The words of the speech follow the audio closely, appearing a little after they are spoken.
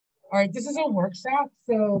All right, this is a workshop.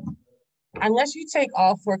 So unless you take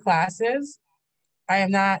all 4 classes, I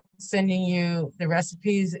am not sending you the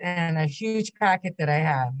recipes and a huge packet that I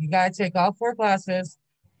have. You got to take all 4 classes.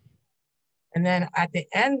 And then at the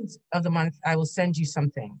end of the month, I will send you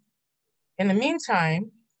something. In the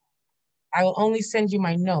meantime, I will only send you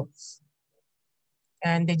my notes.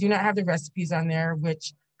 And they do not have the recipes on there,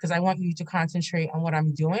 which, because I want you to concentrate on what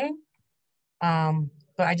I'm doing.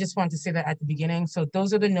 But I just wanted to say that at the beginning. So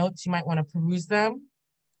those are the notes. You might want to peruse them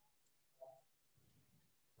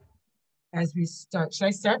as we start. Should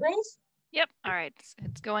I start, Rose? Yep. All right.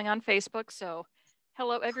 It's going on Facebook. So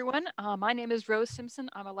hello, everyone. My name is Rose Simpson.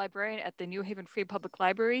 I'm a librarian at the New Haven Free Public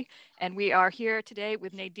Library. And we are here today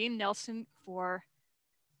with Nadine Nelson for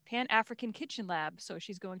Pan-African Kitchen Lab. So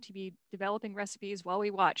she's going to be developing recipes while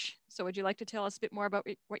we watch. So would you like to tell us a bit more about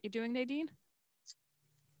what you're doing, Nadine?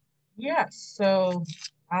 Yes. So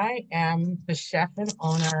I am the chef and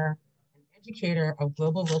owner and educator of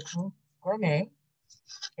Global Local Gourmet.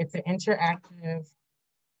 It's an interactive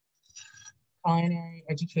culinary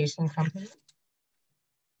education company.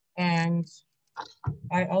 And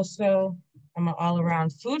I also am an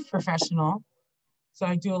all-around food professional. So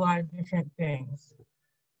I do a lot of different things.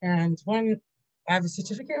 And I have a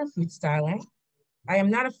certificate in food styling. I am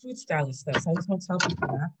not a food stylist though, so I just want to tell people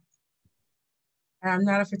that. And I'm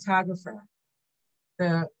not a photographer.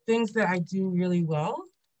 The things that I do really well,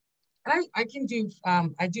 and I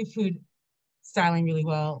do food styling really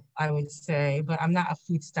well, I would say, but I'm not a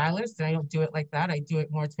food stylist and I don't do it like that. I do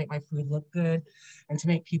it more to make my food look good and to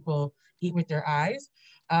make people eat with their eyes.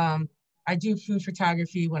 I do food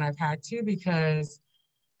photography when I've had to, because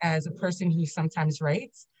as a person who sometimes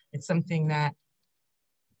writes, it's something that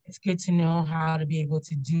it's good to know how to be able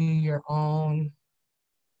to do your own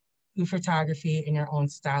food photography and your own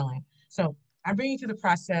styling. So I bring you through the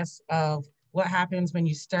process of what happens when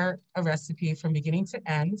you start a recipe from beginning to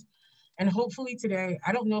end. And hopefully today,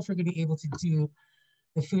 I don't know if we're gonna be able to do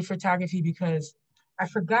the food photography because I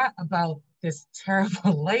forgot about this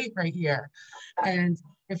terrible light right here. And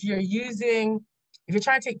if you're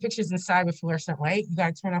trying to take pictures inside with fluorescent light, you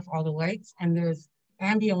gotta turn off all the lights, and there's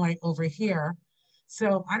ambient light over here.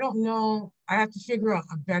 So I don't know, I have to figure out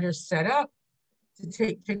a better setup to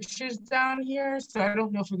take pictures down here. So I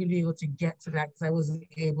don't know if we're gonna be able to get to that because I wasn't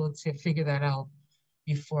able to figure that out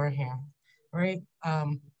beforehand, right?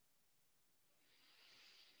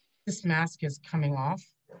 This mask is coming off.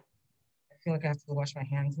 I feel like I have to go wash my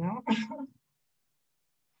hands now.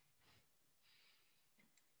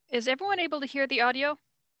 Is everyone able to hear the audio?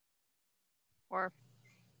 Or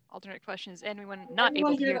alternate question, is anyone not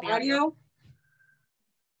able to hear the audio?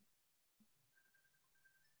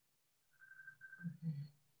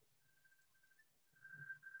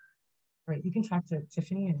 Right, you can talk to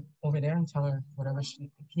Tiffany over there and tell her whatever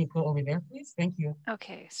can you go over there, please? Thank you.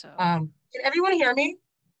 Okay, so. Can everyone hear me?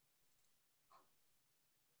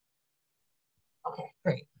 Okay,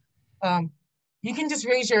 great. You can just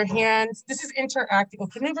raise your hands. This is interactive. Oh,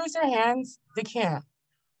 can they raise their hands? They can't.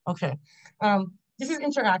 Okay. This is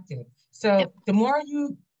interactive. So the more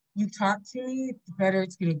you talk to me, the better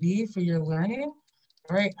it's going to be for your learning.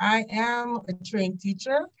 All right. I am a trained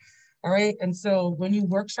teacher. All right. And so when you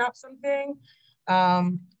workshop something,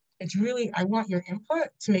 it's really, I want your input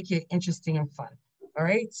to make it interesting and fun. All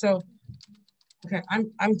right. So, okay,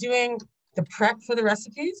 I'm doing the prep for the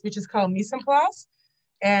recipes, which is called mise en place.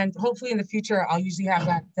 And hopefully in the future, I'll usually have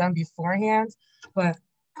that done beforehand, but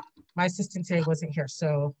my assistant today wasn't here.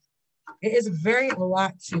 So it is a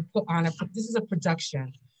lot to put on. This is a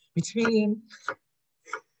production between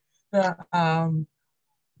the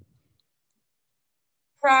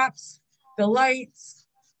props, the lights,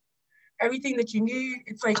 everything that you need.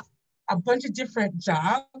 It's like a bunch of different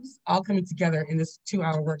jobs all coming together in this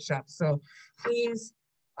 2-hour workshop. So please,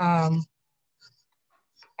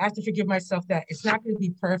 I have to forgive myself that it's not going to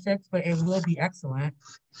be perfect, but it will be excellent.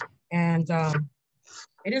 And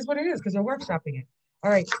it is what it is because we're workshopping it. All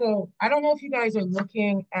right, so I don't know if you guys are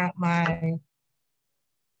looking at my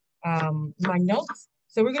my notes.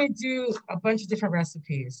 So we're gonna do a bunch of different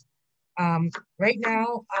recipes. Right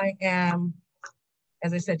now I am,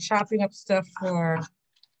 as I said, chopping up stuff for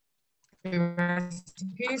the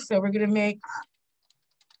recipes. So we're gonna make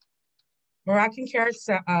Moroccan carrot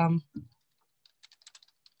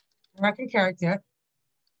dip.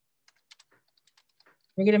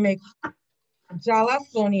 We're gonna make jala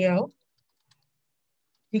fonio.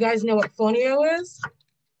 You guys know what fonio is?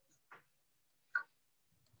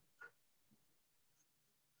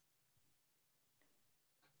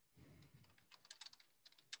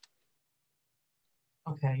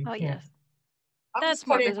 Okay. Oh, yes. I'm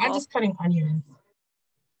just cutting onions.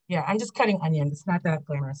 Yeah, I'm just cutting onion. It's not that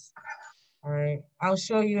glamorous. All right, I'll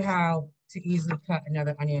show you how to easily cut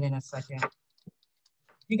another onion in a second.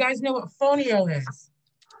 You guys know what fonio is?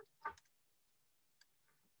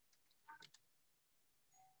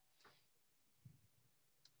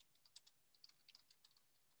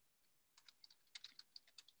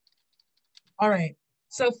 All right,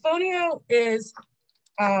 so fonio is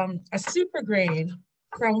a super grain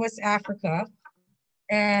from West Africa,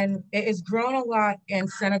 and it is grown a lot in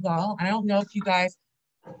Senegal. I don't know if you guys,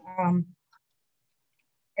 are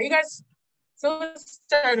you guys, so let's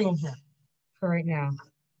start over for right now.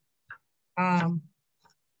 Now,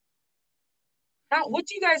 what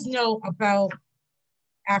do you guys know about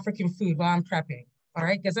African food while I'm prepping? All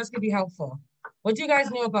right, because that's gonna be helpful. What do you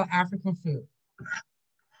guys know about African food?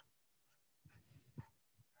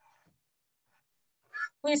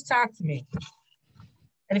 Please talk to me.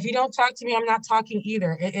 And if you don't talk to me, I'm not talking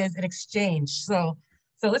either. It is an exchange. So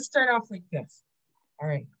let's start off like this. All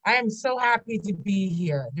right, I am so happy to be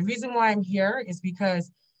here. The reason why I'm here is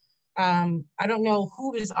because I don't know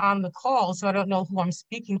who is on the call, so I don't know who I'm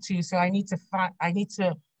speaking to. So I need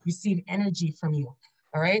to receive energy from you.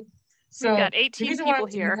 All right. So we've got 18 people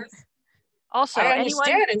here. Also, I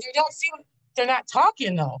understand, and you don't see they're not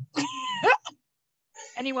talking though.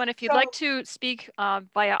 Anyone, if you'd like to speak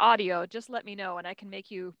via audio, just let me know, and I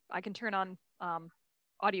can turn on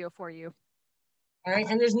audio for you. All right,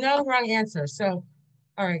 and there's no wrong answer. So,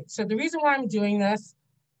 all right. So the reason why I'm doing this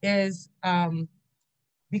is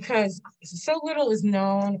because so little is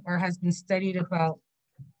known or has been studied about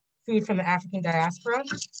food from the African diaspora.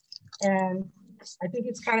 And I think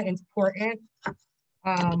it's kind of important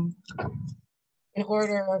in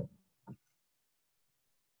order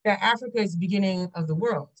that Africa is the beginning of the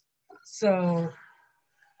world. So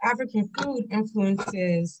African food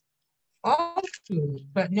influences all food,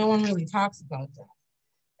 but no one really talks about that.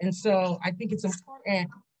 And so I think it's important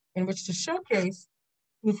in which to showcase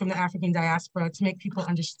food from the African diaspora to make people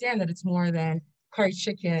understand that it's more than curry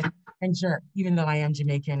chicken and jerk, even though I am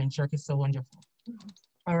Jamaican and jerk is so wonderful.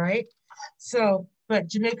 All right. So, but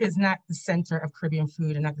Jamaica is not the center of Caribbean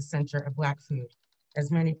food and not the center of Black food, as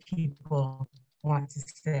many people want to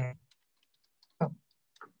say. So,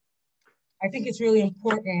 I think it's really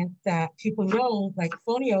important that people know, like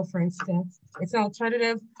fonio, for instance, it's an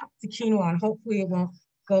alternative to quinoa, and hopefully it won't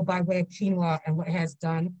go by way of quinoa and what it has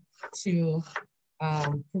done to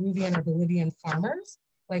Peruvian or Bolivian farmers,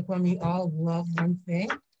 like when we all love one thing.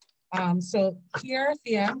 So Pierre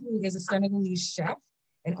Thiem, who is a Senegalese chef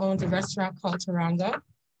and owns a restaurant called Teranga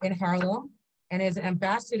in Harlem, and is an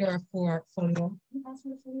ambassador for fonio. Can you pass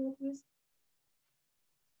me the fonio, please?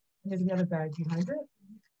 There's another bag behind it.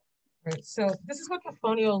 Right, so this is what the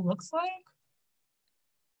fonio looks like.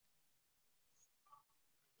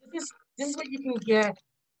 This is what you can get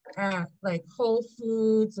at like Whole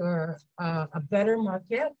Foods or a better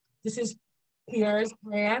market. This is Pierre's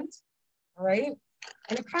brand, all right?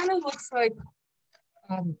 And it kind of looks like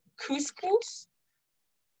couscous,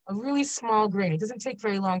 a really small grain. It doesn't take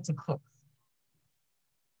very long to cook.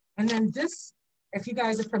 And then this, if you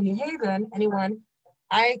guys are from New Haven, anyone,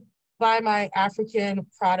 I buy my African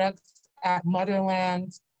products at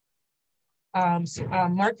Motherland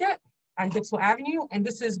Market on Dixwell Avenue. And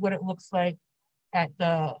this is what it looks like at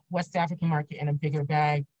the West African market in a bigger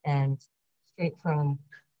bag and straight from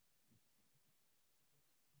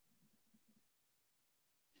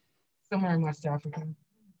somewhere in West Africa.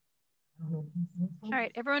 All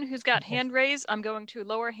right, everyone who's got hand raised, I'm going to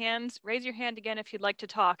lower hands. Raise your hand again if you'd like to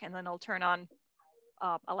talk, and then I'll turn on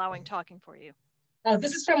allowing talking for you. Oh,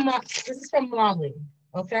 this is from Molly,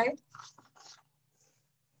 okay?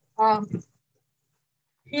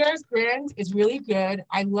 Pierre's brand is really good.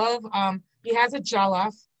 I love, he has a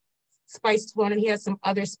jollof spiced one, and he has some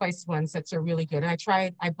other spiced ones that are really good.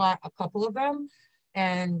 And I bought a couple of them,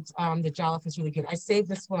 and the jollof is really good. I saved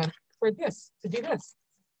this one for this, to do this,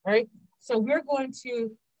 all right? So we're going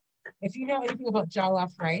to, if you know anything about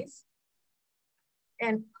jollof rice,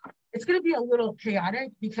 and it's gonna be a little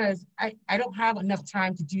chaotic because I don't have enough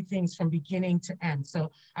time to do things from beginning to end. So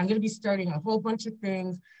I'm gonna be starting a whole bunch of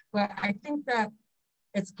things, but I think that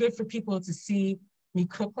it's good for people to see me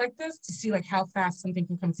cook like this, to see like how fast something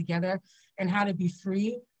can come together and how to be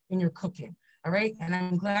free in your cooking, all right? And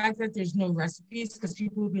I'm glad that there's no recipes because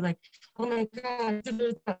people will be like, oh my God,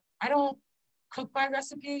 I don't cook by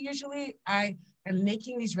recipe usually. I am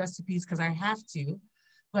making these recipes because I have to,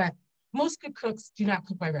 but most good cooks do not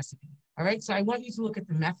cook by recipe, all right? So I want you to look at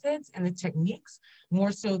the methods and the techniques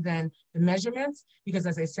more so than the measurements, because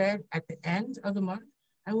as I said, at the end of the month,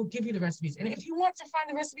 I will give you the recipes. And if you want to find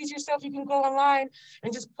the recipes yourself, you can go online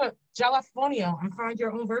and just put jalafonio and find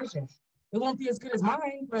your own version. It won't be as good as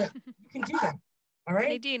mine, but you can do that. All right.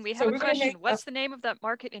 Nadine, we have a question. What's the name of that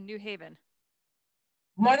market in New Haven?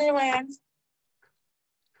 Motherland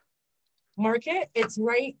Market. It's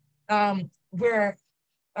right where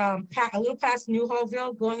a little past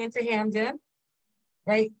Newhallville, going into Hamden,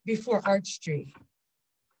 right before Arch Street.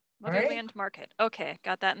 Motherland Market. Okay,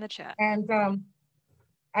 got that in the chat. And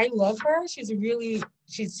I love her.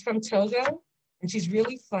 She's from Togo, and she's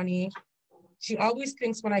really funny. She always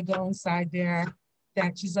thinks when I go inside there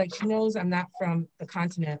that she's like, she knows I'm not from the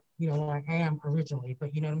continent, you know, I am originally,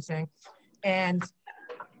 but you know what I'm saying? And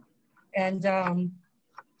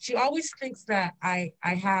she always thinks that I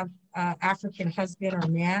have an African husband or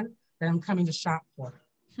man that I'm coming to shop for.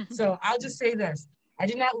 So I'll just say this. I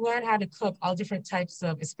did not learn how to cook all different types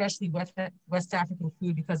of, especially West African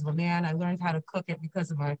food because of a man. I learned how to cook it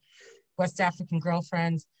because of my West African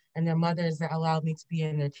girlfriends and their mothers that allowed me to be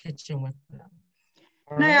in their kitchen with them.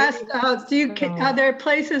 Can I ask, are there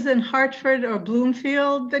places in Hartford or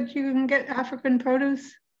Bloomfield that you can get African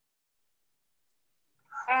produce?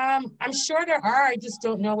 I'm sure there are. I just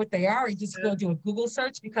don't know what they are. I just go do a Google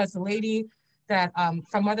search because the lady that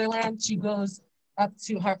from Motherland, she goes up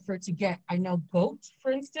to Hartford to get, I know, goat,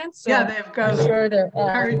 for instance. So yeah, they've got. I'm sure there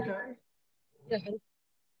are.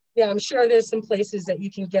 Yeah, I'm sure there's some places that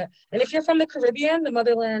you can get. And if you're from the Caribbean, the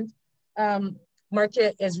Motherland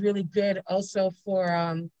market is really good also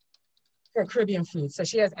for Caribbean food. So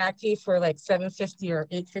she has ackee for like $7.50 or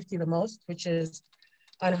 $8.50 the most, which is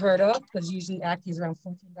unheard of because usually ackee is around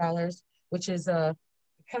 $14, which is it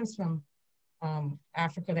comes from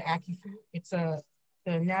Africa, the ackee fruit. It's the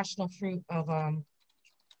national fruit of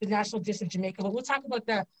the national dish of Jamaica. But we'll talk about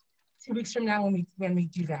that 2 weeks from now when we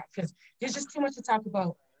do that, because there's just too much to talk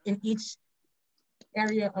about in each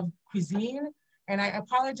area of cuisine. And I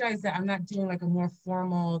apologize that I'm not doing like a more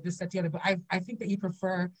formal this, that, the other, but I think that you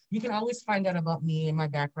can always find out about me and my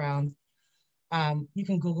background. You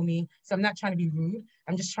can Google me. So I'm not trying to be rude.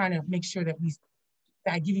 I'm just trying to make sure that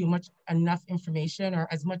I give you enough information, or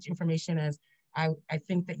as much information as I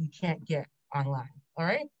think that you can't get online. All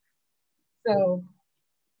right. So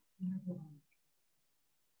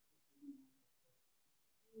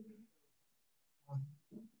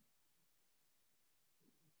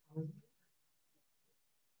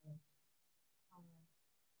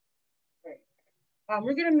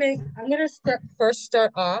I'm gonna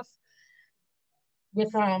start off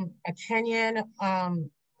with a Kenyan,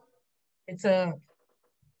 it's a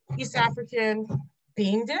East African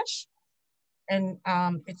bean dish, and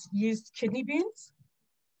it's used kidney beans,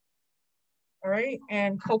 all right,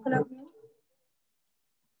 and coconut milk.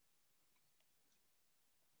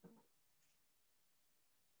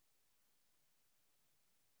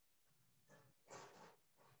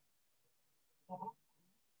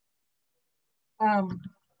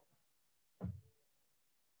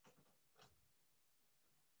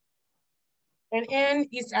 And in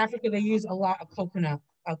East Africa, they use a lot of coconut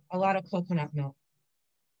milk.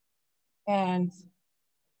 And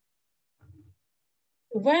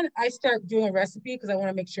when I start doing a recipe, because I want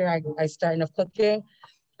to make sure I start enough cooking,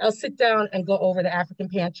 I'll sit down and go over the African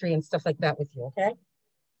pantry and stuff like that with you, okay?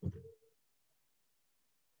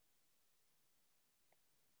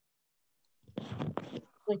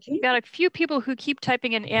 We've got a few people who keep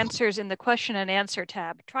typing in answers in the question and answer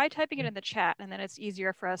tab. Try typing it in the chat, and then it's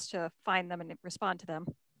easier for us to find them and respond to them.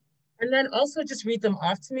 And then also just read them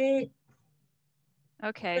off to me.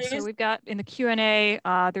 Okay, please. So we've got in the Q&A,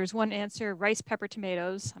 there's one answer, rice, pepper,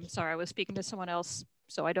 tomatoes. I'm sorry, I was speaking to someone else,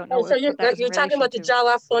 so I don't know. So you're talking about the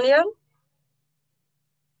jalafonio?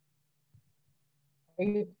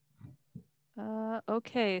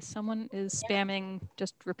 Okay, someone is spamming,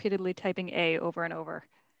 just repeatedly typing A over and over.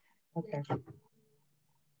 Okay.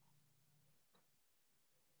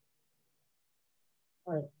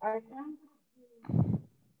 All right. I am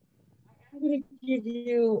going to give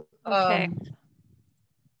you. Okay.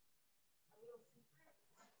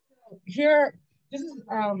 Here, this is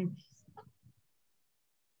a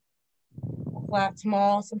flat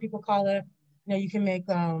tamale, some people call it. You know, you can make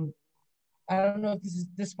I don't know if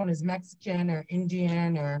this one is Mexican or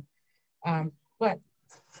Indian or but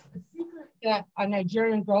the secret that a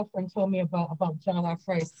Nigerian girlfriend told me about jollof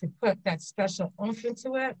rice, to put that special oomph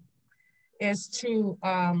into it, is to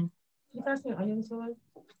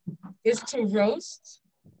roast,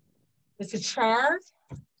 is to char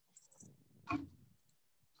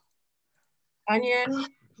onion.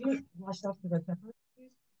 Can you wash off the red pepper, please?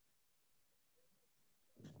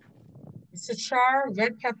 It's to char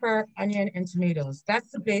red pepper, onion, and tomatoes. That's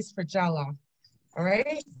the base for jollof. all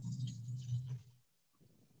right?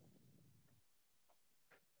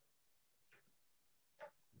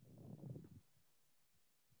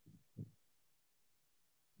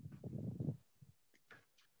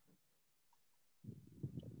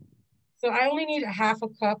 So I only need a half a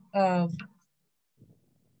cup of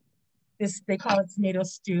this, they call it tomato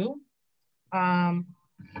stew. But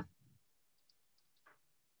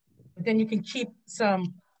then you can keep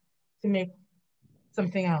some to make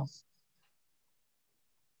something else.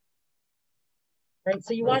 Right,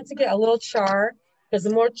 so you want to get a little char, because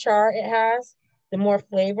the more char it has, the more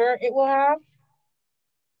flavor it will have.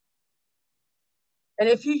 And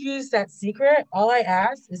if you use that secret, all I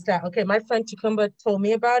ask is that, okay, my friend Tukumba told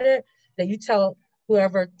me about it, that you tell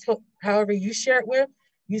whoever, however you share it with,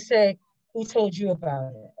 you say, who told you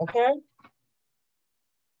about it, okay?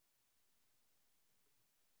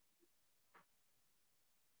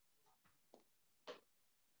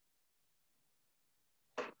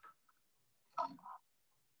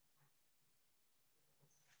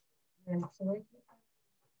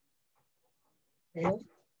 Okay.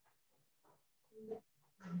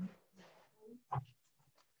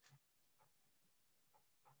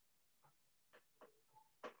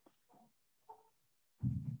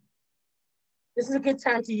 This is a good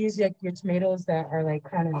time to use your tomatoes that are like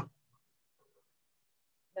kind of not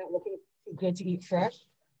looking too good to eat fresh,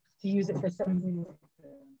 to use it for something.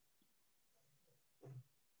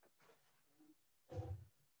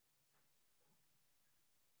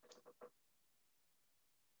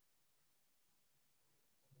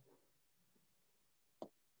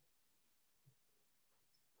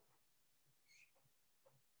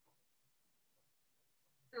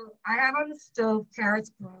 So I have on the stove carrots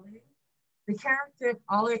boiling. The carrot dip,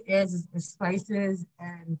 all it is the spices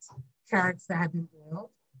and carrots that have been boiled.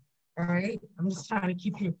 All right, I'm just trying to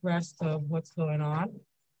keep you abreast of what's going on.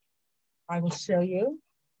 I will show you.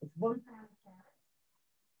 It's 1 pound of carrots.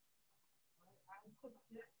 I put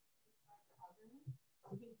this inside the oven.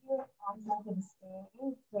 You can do it on top of the stove.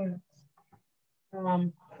 So,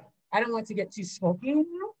 I don't want to get too smoky in here.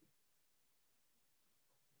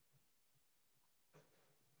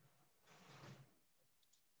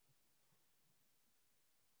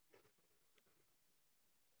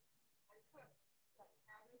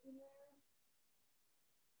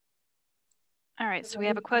 All right, so we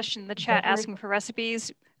have a question in the chat asking for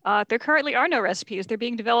recipes. There currently are no recipes. They're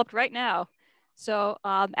being developed right now. So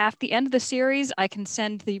at the end of the series, I can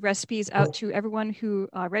send the recipes out to everyone who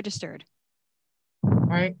registered. All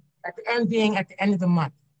right, at the end being at the end of the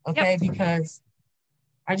month, okay? Yep. Because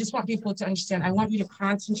I just want people to understand, I want you to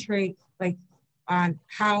concentrate like on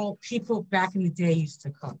how people back in the day used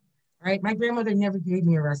to cook, right? My grandmother never gave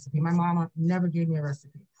me a recipe. My mama never gave me a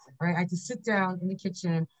recipe, right? I had to sit down in the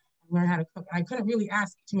kitchen and learn how to cook. I couldn't really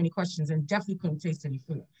ask too many questions and definitely couldn't taste any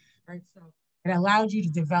food, right? So it allowed you to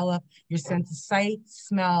develop your sense of sight,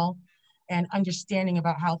 smell, and understanding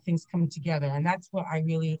about how things come together. And that's what I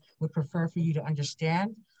really would prefer for you to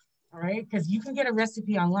understand. All right, because you can get a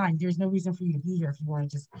recipe online. There's no reason for you to be here if you want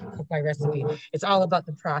to just cook by recipe. It's all about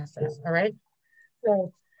the process. All right.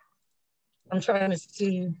 So I'm trying to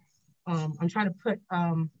see. I'm trying to put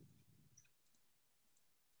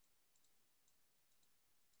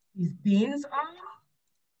these beans on.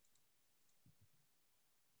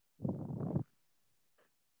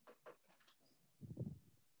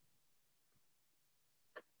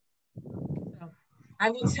 So I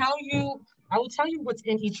will tell you. I will tell you what's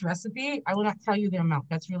in each recipe. I will not tell you the amount.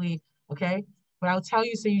 That's really okay. But I'll tell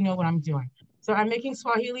you so you know what I'm doing. So I'm making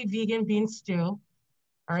Swahili vegan bean stew.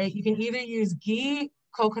 All right, you can either use ghee,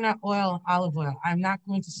 coconut oil, olive oil. I'm not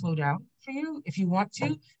going to slow down for you. If you want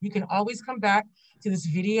to, you can always come back to this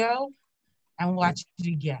video and watch it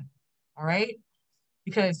again. All right,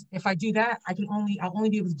 because if I do that, I'll only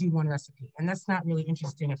be able to do one recipe, and that's not really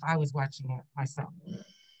interesting if I was watching it myself.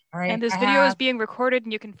 All right. And this video is being recorded,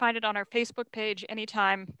 and you can find it on our Facebook page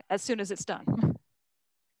anytime as soon as it's done.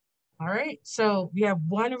 All right, so we have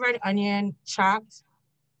 1 red onion chopped.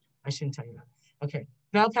 I shouldn't tell you that. Okay,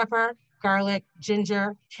 bell pepper, garlic,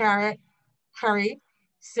 ginger, carrot, curry,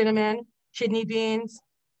 cinnamon, kidney beans,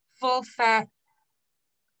 full fat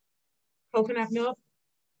coconut milk.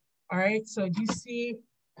 All right, so you see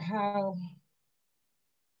how,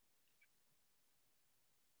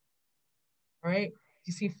 all right,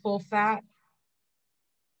 you see full fat.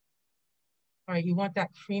 All right, you want that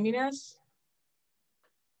creaminess.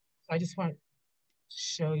 So I just want to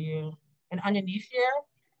show you. And underneath here,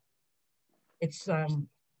 it's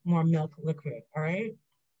more milk liquid, all right?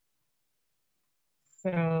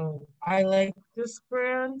 So I like this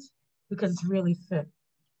brand because it's really thick.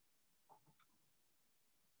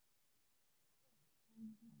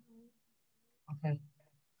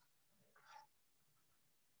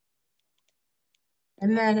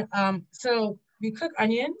 And then, so we cook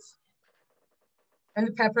onions and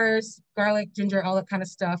the peppers, garlic, ginger, all that kind of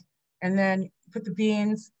stuff. And then put the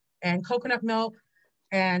beans and coconut milk.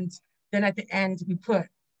 And then at the end, we put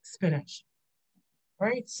spinach. All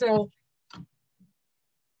right, so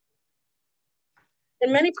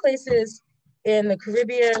in many places in the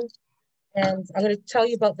Caribbean, and I'm going to tell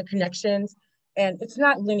you about the connections, and it's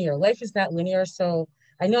not linear. Life is not linear. So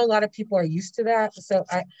I know a lot of people are used to that. So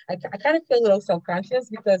I kind of feel a little self-conscious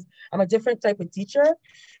because I'm a different type of teacher.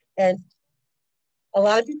 And a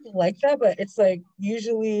lot of people like that, but it's like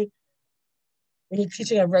usually when you're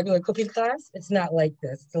teaching a regular cooking class, it's not like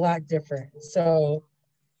this. It's a lot different. So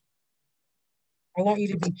I want you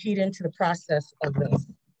to be keyed into the process of this.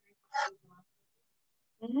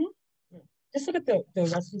 Just look at the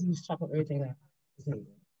recipes and just chop up everything that is needed.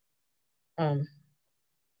 All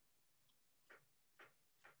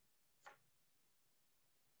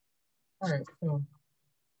right, so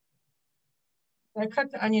I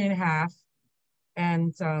cut the onion in half,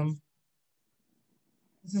 and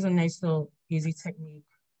this is a nice little easy technique.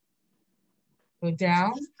 Go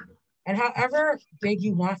down, and however big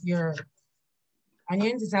you want your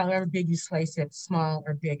onions is however big you slice it, small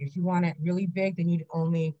or big. If you want it really big, then you'd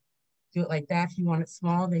only do it like that. If you want it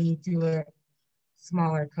small, then you do it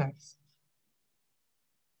smaller cuts.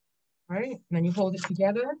 All right, and then you hold it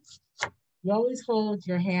together. You always hold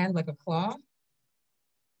your hand like a claw.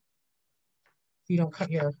 You don't cut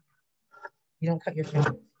your fingers.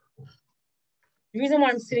 The reason why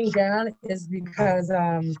I'm sitting down is because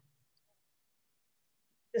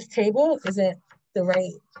this table isn't the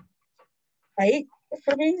right height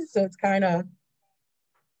for me, so it's kind of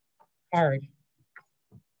hard.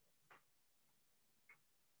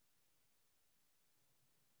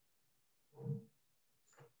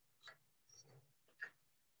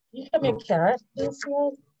 You cut me a carrot, please?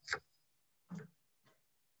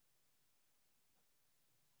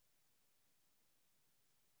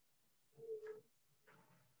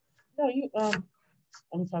 No, you,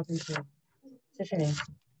 I'm talking to Tiffany. All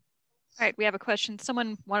right, we have a question.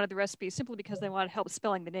 Someone wanted the recipe simply because they wanted help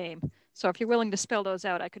spelling the name. So if you're willing to spell those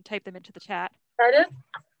out, I could type them into the chat. Pardon?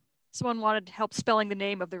 Someone wanted help spelling the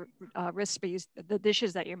name of the recipes, the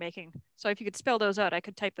dishes that you're making. So if you could spell those out, I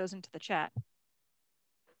could type those into the chat.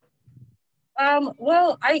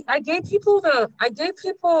 Well, I gave people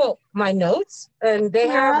my notes, and they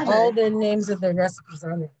have all the names of the recipes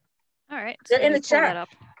on it. All right, they're in the chat. That up.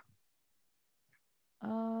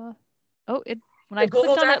 When I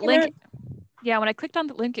clicked on that link, when I clicked on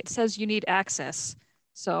the link, it says you need access.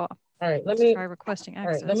 So all right, let me try requesting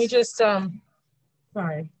access. All right, let me just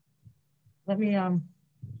sorry. Let me turn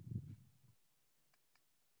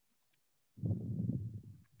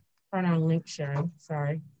on link sharing.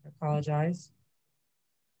 Sorry, I apologize.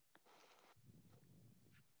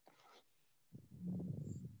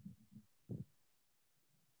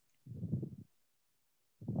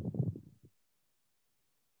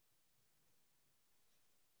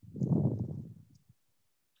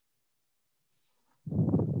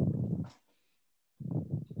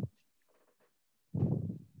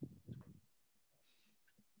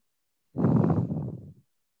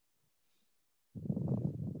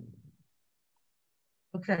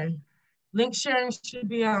 Okay, link sharing should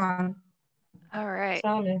be on. All right.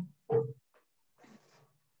 Sorry.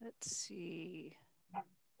 Let's see.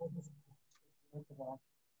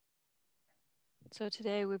 So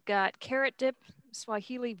today we've got carrot dip,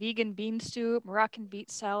 Swahili vegan bean stew, Moroccan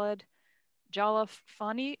beet salad, jollof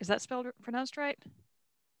fani. Is that pronounced right?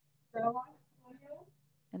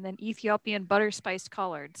 And then Ethiopian butter spiced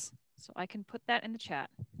collards. So I can put that in the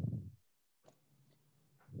chat.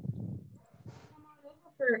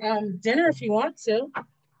 For dinner if you want to.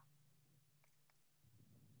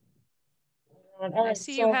 I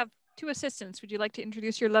see you have 2 assistants. Would you like to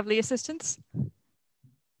introduce your lovely assistants?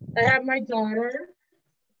 I have my daughter,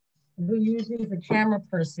 who usually is a camera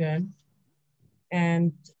person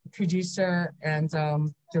and producer and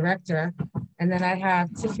director. And then I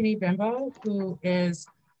have Tiffany Bembo, who is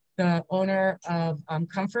the owner of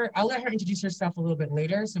Comfort. I'll let her introduce herself a little bit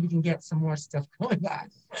later so we can get some more stuff going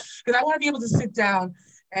on. Because I want to be able to sit down,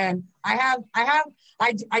 and I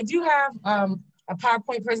do have a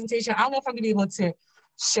PowerPoint presentation. I don't know if I'm gonna be able to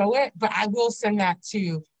show it, but I will send that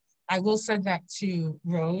to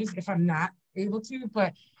Rose if I'm not able to,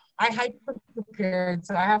 but I hyper prepared,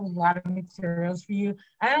 so I have a lot of materials for you.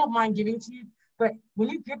 I don't mind giving to you, but when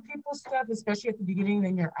you give people stuff, especially at the beginning,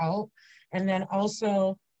 then you're out. And then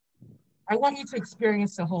also, I want you to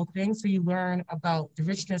experience the whole thing so you learn about the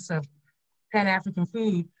richness of Pan-African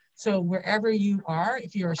food. So wherever you are,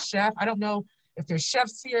 if you're a chef, I don't know if there's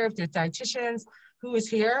chefs here, if there's dietitians, who is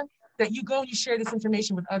here, that you go and you share this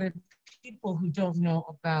information with other people who don't know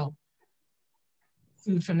about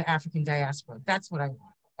food from the African diaspora. That's what I want.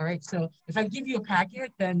 All right. So if I give you a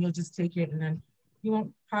packet, then you'll just take it and then you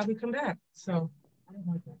won't probably come back. So I don't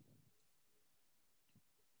want that.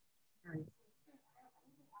 All right.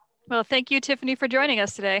 Well, thank you, Tiffany, for joining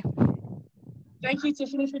us today. Thank you,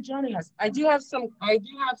 Tiffany, for joining us. I do have some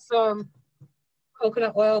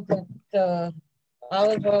coconut oil, but the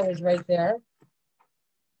olive oil is right there.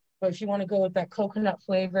 But if you want to go with that coconut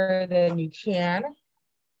flavor, then you can.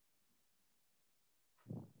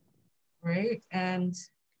 Right, and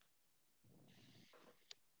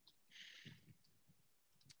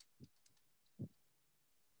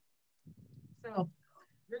so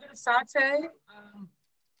we're gonna saute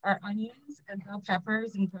our onions and bell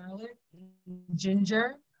peppers and garlic and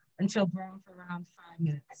ginger until brown for around 5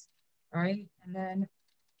 minutes. All right, and then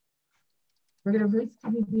we're gonna rinse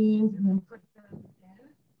kidney beans and then put them in.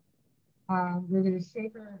 We're gonna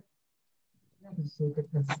shake not gonna shake it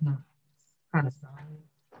because it's not kind of solid.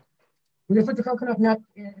 We're gonna put the coconut nut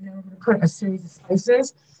in and then we're gonna put a series of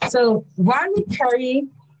spices. So why would curry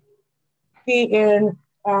be in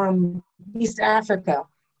East Africa?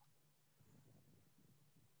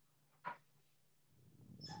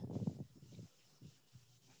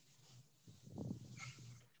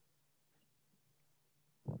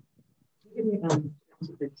 Give me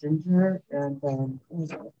the ginger and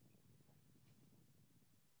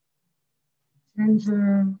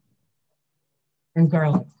ginger and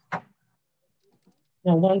garlic.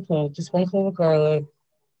 No, one clove, just one clove of garlic.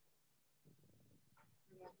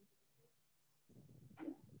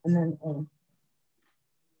 And then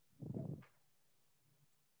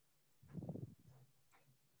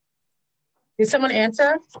did someone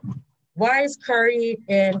answer? Why is curry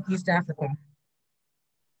in East Africa?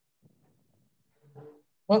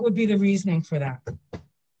 What would be the reasoning for that?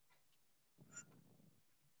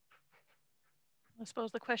 I suppose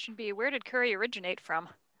the question be, where did curry originate from?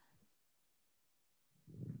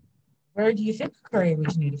 Where do you think curry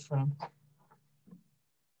originated from?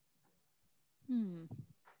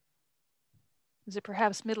 Is it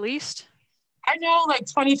perhaps Middle East? I know like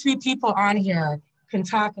 23 people on here can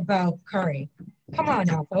talk about curry. Come on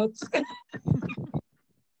now, folks.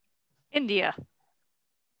 India.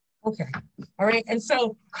 Okay. All right. And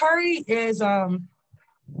so curry is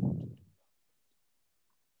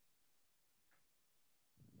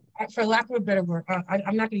for lack of a better word,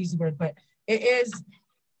 I'm not gonna use the word, but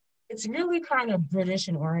it's really kind of British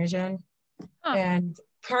in origin. Huh. And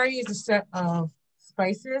curry is a set of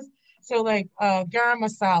spices. So like garam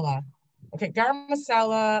masala. Okay, garam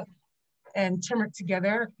masala and turmeric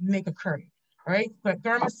together make a curry, all right? But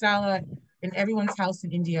garam masala in everyone's house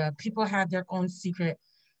in India, people have their own secret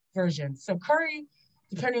version. So curry,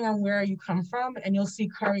 depending on where you come from, and you'll see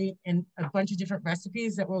curry in a bunch of different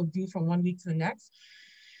recipes that we'll do from one week to the next,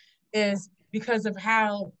 is because of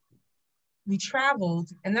how we traveled,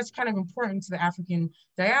 and that's kind of important to the African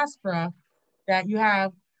diaspora, that you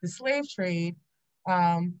have the slave trade,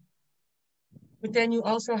 but then you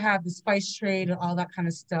also have the spice trade and all that kind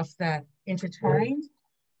of stuff that intertwined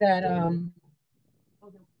that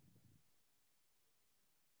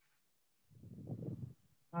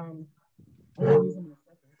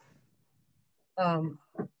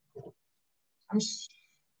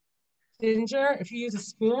ginger, if you use a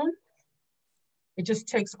spoon, it just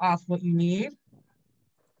takes off what you need.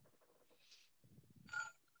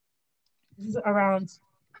 This is around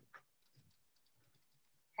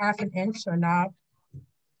half an inch or not,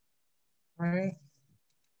 right?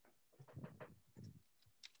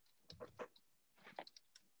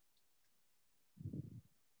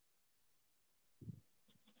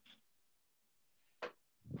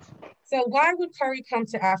 So why would curry come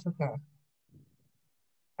to Africa?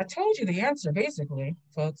 I told you the answer, basically,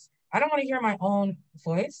 folks. I don't want to hear my own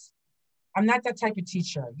voice. I'm not that type of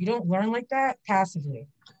teacher. You don't learn like that passively.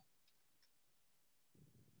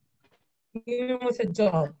 Even with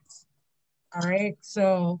adults. All right.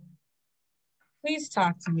 So please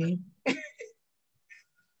talk to me.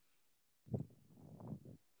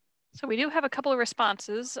 So we do have a couple of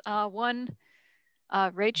responses. One,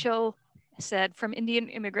 Rachel said, from Indian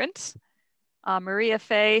immigrants. Maria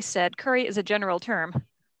Fay said, curry is a general term.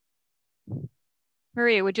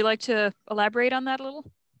 Maria, would you like to elaborate on that a little?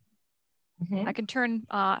 Mm-hmm. I can turn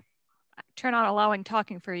on allowing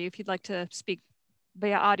talking for you if you'd like to speak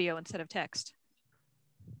via audio instead of text.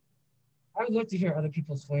 I would love to hear other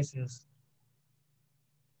people's voices.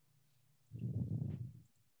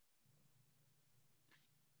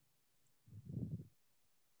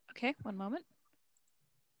 Okay, one moment.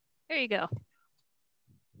 There you go.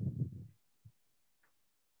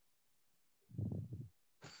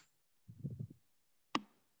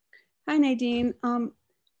 Hi, Nadine.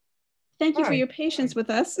 Thank you for Hi. your patience with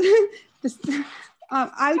us. This,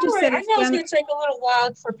 I It's just all said right. I it's know it's going to take a little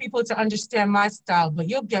while for people to understand my style, but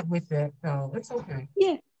you'll get with it, so it's okay.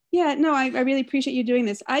 Yeah, no, I really appreciate you doing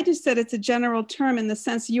this. I just said it's a general term in the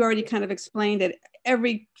sense you already kind of explained it.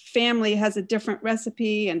 Every family has a different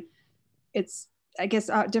recipe, and it's, I guess,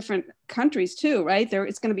 different countries too, right?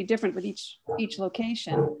 It's going to be different with each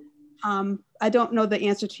location. I don't know the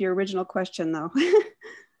answer to your original question though.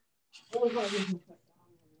 Oh,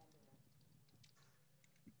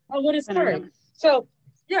 what is curry? So,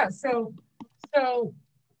 yeah, so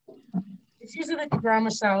it's usually like a garam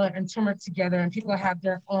masala and turmeric together, and people have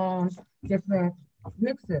their own different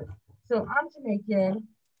mixes. So I'm Jamaican,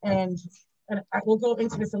 and I will go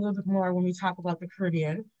into this a little bit more when we talk about the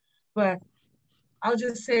Caribbean, but I'll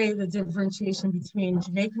just say the differentiation between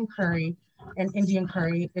Jamaican curry and Indian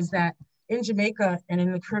curry is that in Jamaica and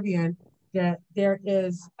in the Caribbean, that there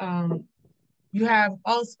is, you have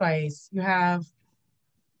allspice, you have,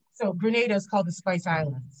 so Grenada is called the Spice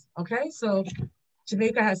Islands, okay? So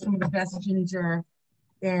Jamaica has some of the best ginger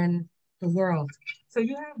in the world. So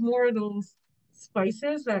you have more of those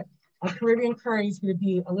spices that a Caribbean curry is going to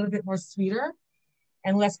be a little bit more sweeter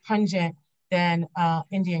and less pungent than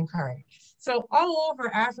Indian curry. So all over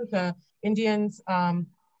Africa, Indians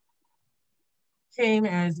came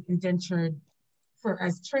as indentured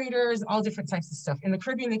as traders, all different types of stuff. In the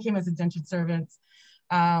Caribbean, they came as indentured servants.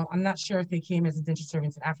 I'm not sure if they came as indentured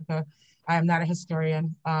servants in Africa. I am not a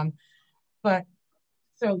historian. But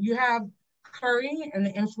so you have curry and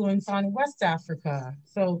the influence on West Africa.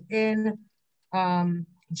 So in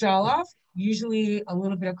jollof, usually a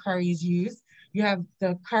little bit of curry is used. You have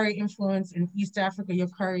the curry influence in East Africa, you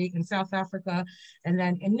have curry in South Africa. And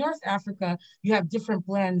then in North Africa, you have different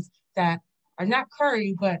blends that are not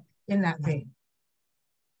curry, but in that vein.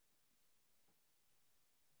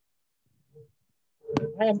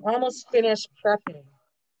 I am almost finished prepping.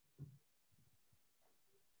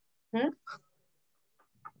 No,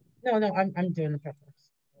 I'm doing the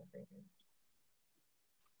peppers.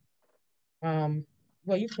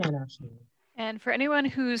 Well, you can actually. And for anyone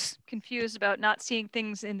who's confused about not seeing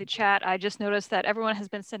things in the chat, I just noticed that everyone has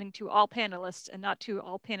been sending to all panelists and not to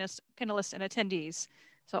all panelists and attendees.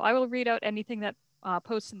 So I will read out anything that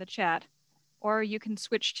posts in the chat, or you can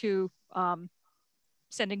switch to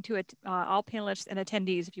sending to all panelists and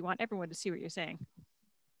attendees if you want everyone to see what you're saying.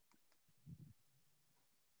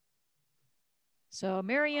 So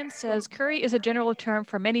Marion says, curry is a general term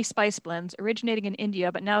for many spice blends originating in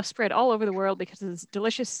India, but now spread all over the world because it's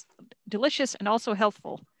delicious and also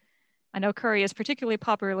healthful. I know curry is particularly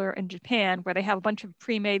popular in Japan, where they have a bunch of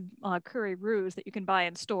pre-made curry roux that you can buy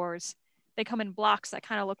in stores. They come in blocks that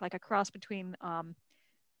kind of look like a cross between,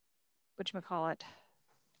 whatchamacallit?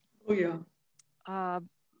 Oh, yeah.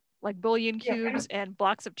 Like bouillon cubes and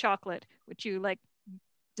blocks of chocolate, which you like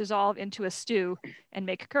dissolve into a stew and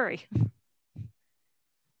make curry.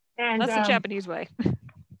 And that's the Japanese way.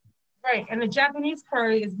 Right, and the Japanese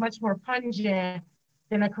curry is much more pungent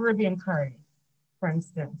than a Caribbean curry, for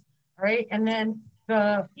instance. All right, and then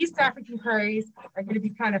the East African curries are going to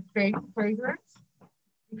be kind of fragrant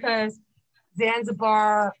because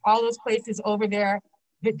Zanzibar, all those places over there,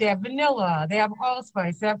 they have vanilla, they have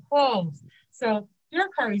allspice, they have cloves. So their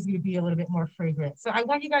curry is going to be a little bit more fragrant. So I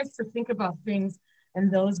want you guys to think about things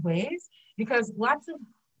in those ways because lots of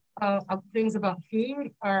things about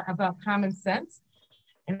food are about common sense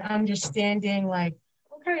and understanding like,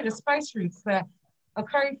 okay, the spice roots that a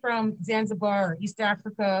curry from Zanzibar or East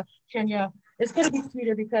Africa, Kenya, it's going to be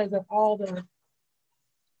sweeter because of all the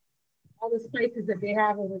spices that they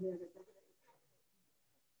have over there.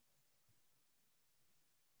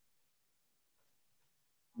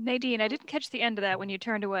 Nadine, I didn't catch the end of that when you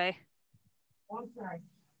turned away. Oh, I'm sorry.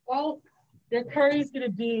 Well, their curry is going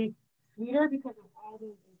to be sweeter because of all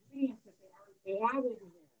those ingredients that they have over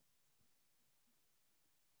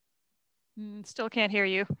there. Still can't hear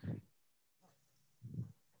you.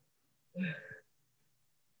 We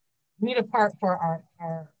need a part for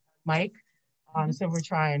our mic, so we're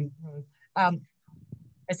trying. I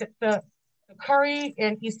said the curry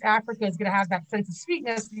in East Africa is going to have that sense of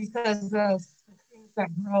sweetness because of the things that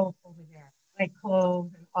grow over there, like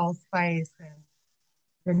cloves and allspice and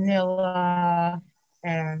vanilla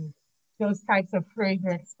and those types of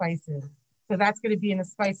fragrant spices. So that's going to be in the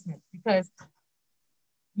spice mix because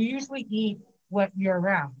you usually eat what you're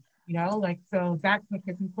around, you know, like, so that's what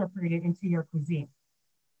gets incorporated into your cuisine.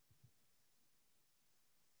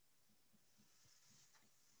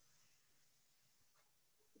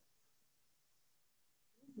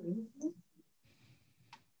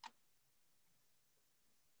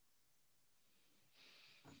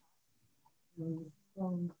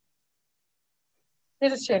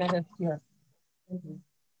 Here's a chain here. Thank you.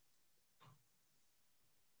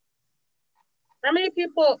 How many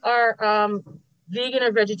people are vegan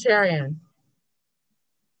or vegetarian?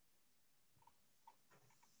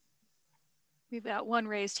 We've got one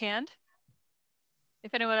raised hand.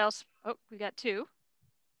 If anyone else, oh, we got 2,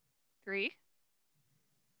 3.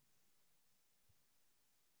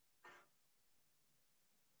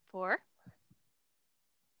 4.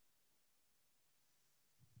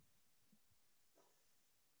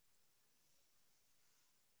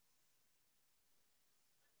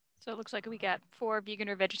 So it looks like we got 4 vegan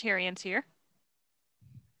or vegetarians here.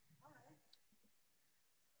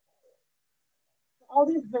 All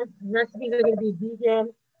these recipes are going to be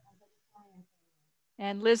vegan.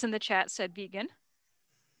 And Liz in the chat said vegan.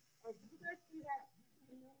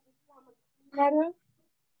 You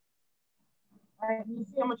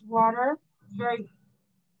see how much water? It's very.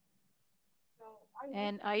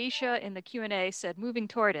 And Aisha in the Q&A said moving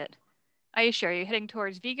toward it. Aisha, are you heading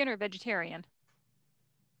towards vegan or vegetarian?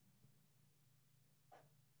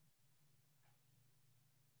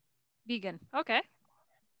 Vegan, okay.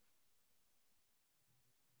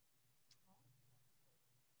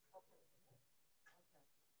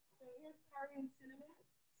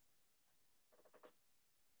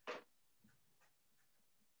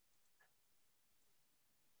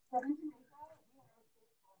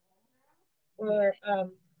 Or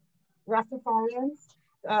Rastafarians.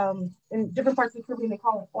 In different parts of the Caribbean, they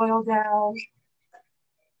call it oil down.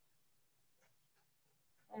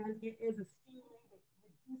 And it is a steam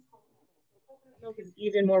reduced coconut milk is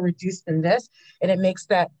even more reduced than this. And it makes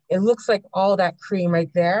that, it looks like all that cream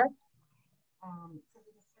right there.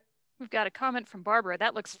 We've got a comment from Barbara.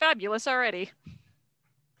 That looks fabulous already.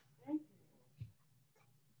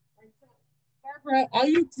 Barbara,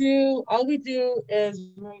 all we do is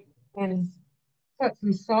cut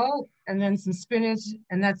some salt and then some spinach,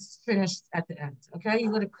 and that's finished at the end. Okay, you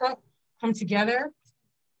let it cook, come together.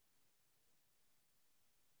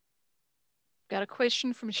 Got a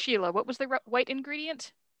question from Sheila. What was the white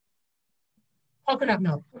ingredient? Coconut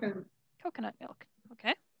milk. Coconut milk,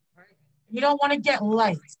 okay. You don't want to get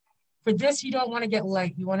light. For this, you don't want to get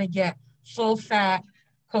light. You want to get full fat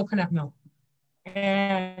coconut milk.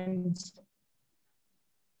 And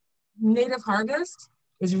Native Harvest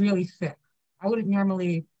is really thick. I wouldn't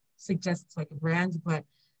normally suggest it's like a brand, but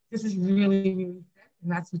this is really, really thick,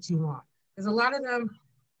 and that's what you want. Because a lot of them,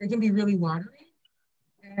 they can be really watery.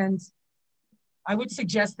 And I would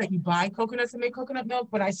suggest that you buy coconuts and make coconut milk,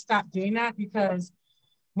 but I stopped doing that because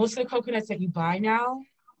most of the coconuts that you buy now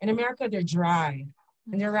in America, they're dry.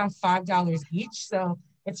 And they're around $5 each. So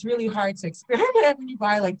it's really hard to experiment when you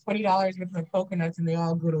buy like $20 worth of coconuts and they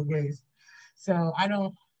all go to waste. So I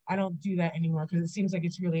don't do that anymore because it seems like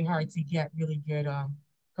it's really hard to get really good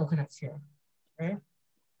coconuts here. Right? All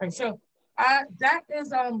right. So that is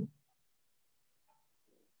going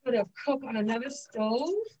to cook on another stove.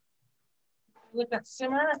 Let that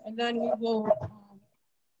simmer, and then we will.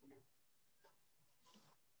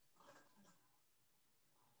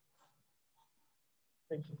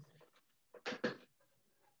 Thank you.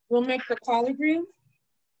 We'll make the collard greens.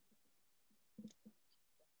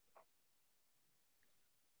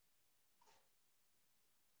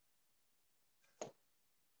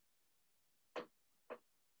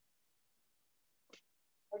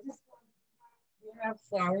 We have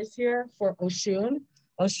flowers here for Oshun.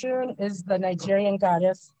 Oshun is the Nigerian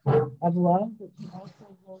goddess of love, but she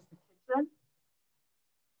also rules the kitchen.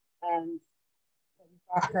 And so we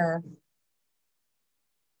brought her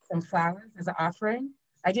some flowers as an offering.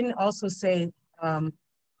 I didn't also say that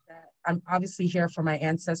I'm obviously here for my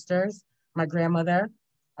ancestors, my grandmother,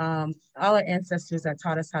 all our ancestors that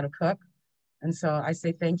taught us how to cook. And so I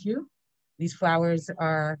say thank you. These flowers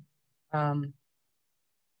are an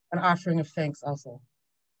offering of thanks also.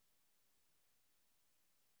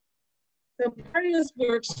 So part of this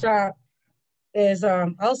workshop is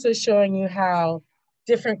also showing you how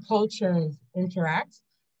different cultures interact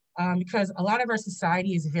because a lot of our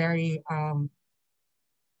society is very, the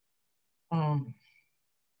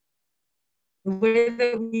way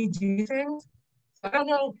that we do things. I don't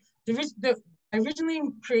know, I originally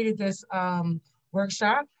created this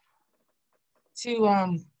workshop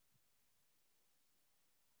to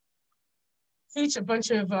teach a bunch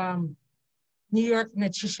of New York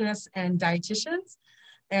nutritionists and dietitians.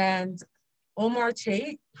 And Omar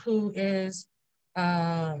Tate, who is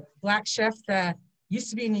a Black chef that used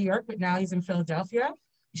to be in New York, but now he's in Philadelphia.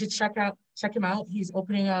 You should check him out. He's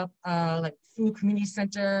opening up like food community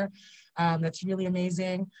center. That's really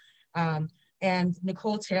amazing. And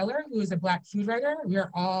Nicole Taylor, who is a Black food writer. We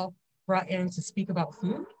are all brought in to speak about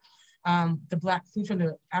food, the Black food from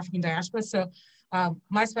the African diaspora. So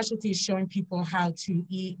my specialty is showing people how to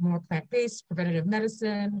eat more plant-based, preventative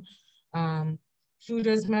medicine, food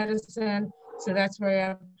as medicine. So that's where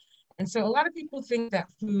I am. And so a lot of people think that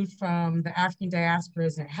food from the African diaspora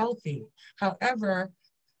isn't healthy. However,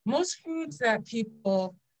 most foods that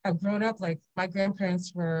people have grown up, like my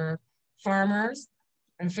grandparents were farmers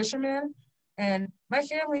and fishermen, and my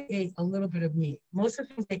family ate a little bit of meat. Most of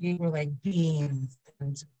the things they ate were like beans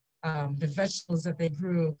and the vegetables that they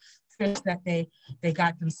grew, fish that they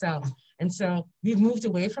got themselves. And so we've moved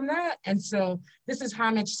away from that. And so this is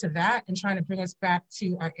homage to that and trying to bring us back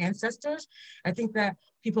to our ancestors. I think that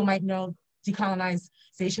people might know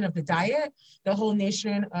decolonization of the diet, the whole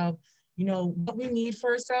nation of, you know, what we need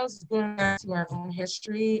for ourselves, going back to our own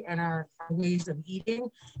history and our ways of eating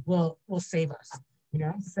will save us, you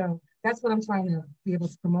know? So that's what I'm trying to be able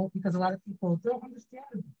to promote, because a lot of people don't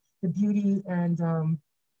understand the beauty and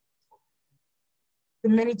the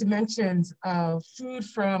many dimensions of food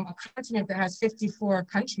from a continent that has 54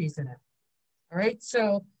 countries in it. All right,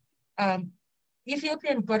 so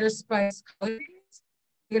Ethiopian butter spice culinary,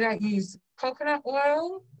 you're gonna use coconut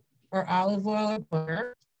oil or olive oil or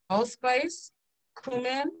butter, allspice,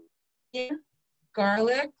 cumin,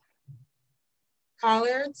 garlic,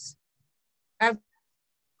 collards,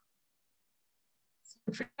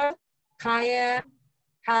 cayenne,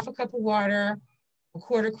 half a cup of water, a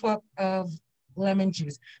quarter cup of lemon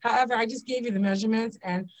juice. However, I just gave you the measurements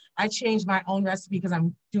and I changed my own recipe because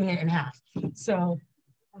I'm doing it in half. So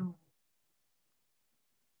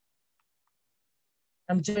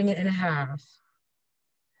I'm doing it in half.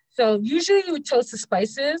 So usually you would toast the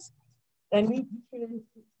spices and we can.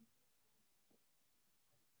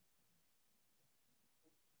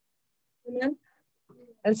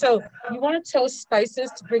 And so you want to toast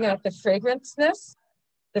spices to bring out the fragrance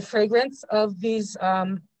of these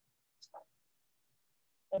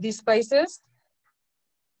spices.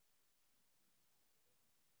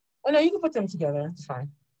 Oh no, you can put them together, it's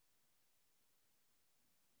fine.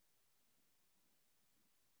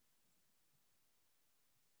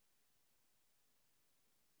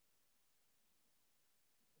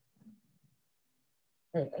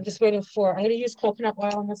 All right, I'm just waiting for, I'm gonna use coconut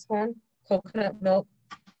oil on this one, coconut milk.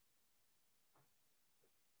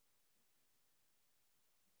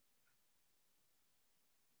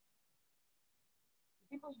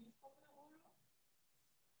 People use coconut oil?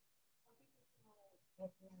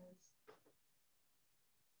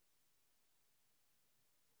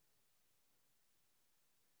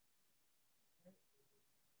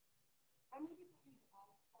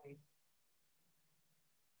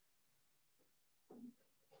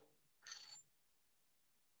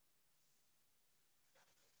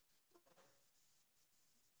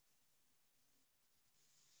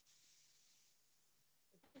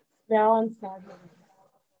 Balance.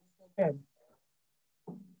 Good.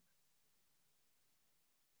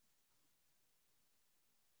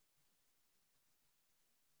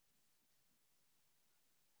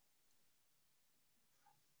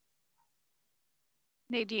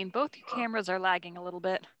 Nadine, both your cameras are lagging a little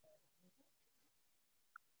bit.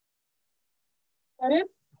 Pardon?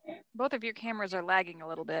 Both of your cameras are lagging a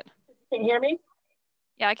little bit. Can you hear me?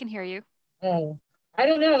 Yeah, I can hear you. Oh, I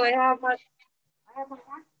don't know. I have my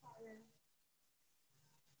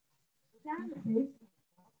I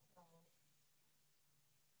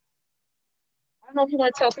don't know if you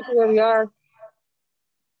want to tell people where we are.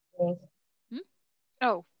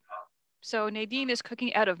 Oh, so Nadine is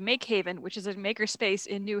cooking out of Make Haven, which is a makerspace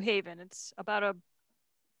in New Haven. It's about a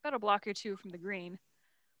block or two from the Green.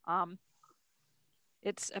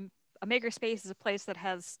 It's a makerspace is a place that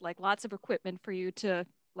has like lots of equipment for you to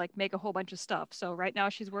like make a whole bunch of stuff. So right now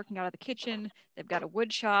she's working out of the kitchen. They've got a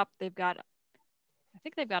wood shop. I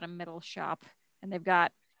think they've got a metal shop, and they've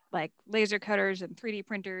got like laser cutters and 3D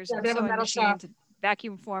printers and sewing machines and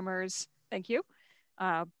vacuum formers. Thank you.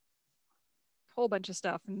 Whole bunch of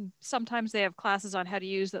stuff. And sometimes they have classes on how to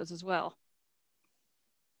use those as well.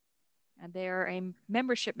 And they're a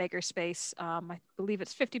membership makerspace. I believe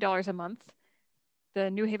it's $50 a month. The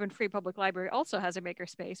New Haven Free Public Library also has a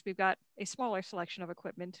makerspace. We've got a smaller selection of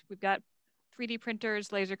equipment. We've got 3D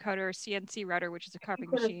printers, laser cutter, CNC router, which is a carving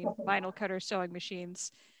machine, vinyl cutter, sewing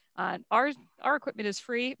machines. Our equipment is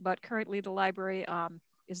free, but currently the library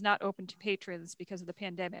is not open to patrons because of the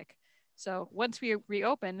pandemic. So once we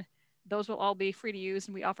reopen, those will all be free to use,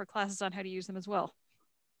 and we offer classes on how to use them as well.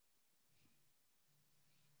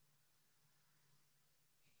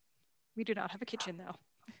 We do not have a kitchen though.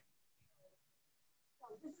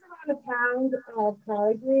 This is about a pound of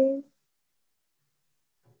collard greens.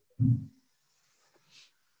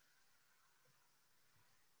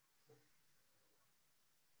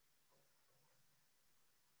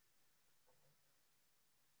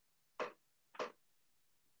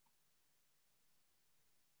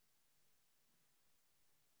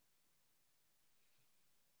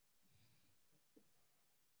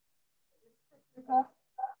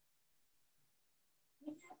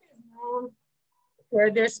 For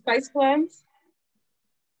their spice blends.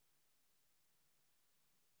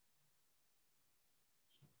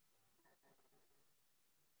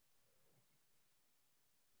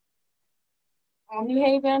 New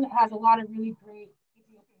Haven has a lot of really great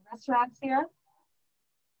Ethiopian restaurants here.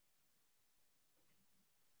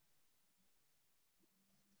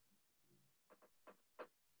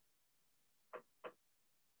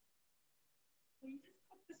 So you just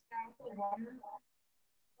put this down for water,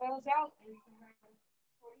 boils out, and you can have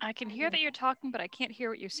I can hear that you're talking, but I can't hear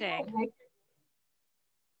what you're saying.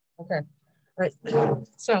 Okay, right.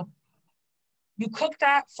 So you cook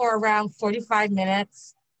that for around 45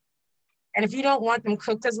 minutes. And if you don't want them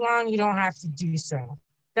cooked as long, you don't have to do so.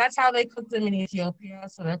 That's how they cook them in Ethiopia.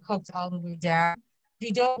 So they're cooked all the way down. If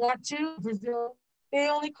you don't want to, Brazil, they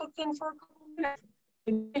only cook them for a couple of minutes.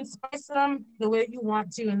 You can spice them the way you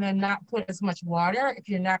want to and then not put as much water if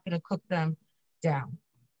you're not going to cook them down.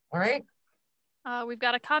 All right? We've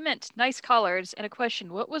got a comment, nice colors, and a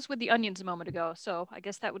question. What was with the onions a moment ago? So I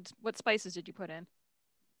guess that would, what spices did you put in?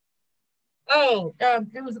 Oh,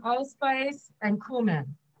 it was allspice and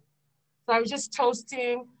cumin. So I was just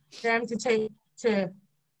toasting them to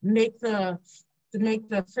make the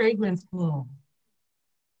fragrance bloom.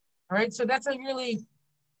 All right, so that's a really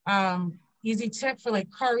easy tip for like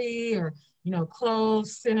curry or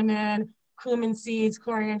cloves, cinnamon, cumin seeds,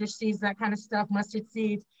 coriander seeds, that kind of stuff, mustard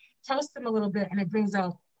seeds. Toast them a little bit, and it brings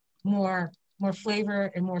out more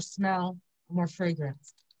flavor and more smell, more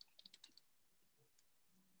fragrance.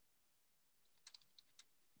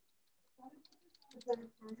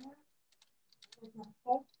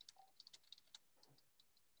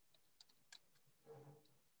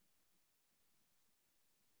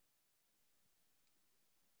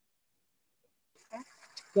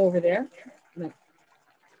 Go over there. No.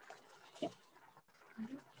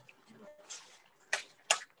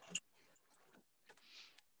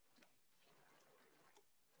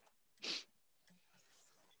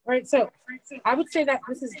 All right, so I would say that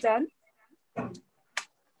this is done.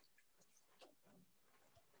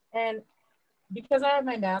 And because I have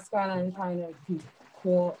my mask on, I'm trying to be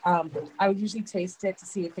cool. I would usually taste it to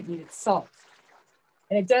see if it needed salt.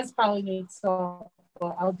 And it does probably need salt,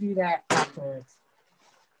 but I'll do that afterwards.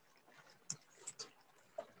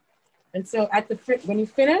 And so when you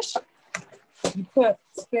finish, you put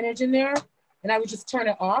spinach in there, and I would just turn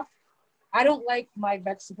it off. I don't like my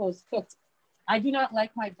vegetables cooked. I do not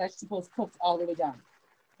like my vegetables cooked all the way down.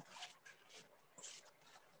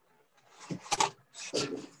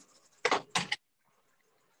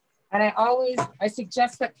 And I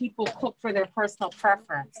suggest that people cook for their personal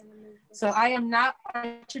preference. So I am not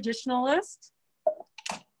a traditionalist.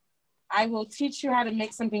 I will teach you how to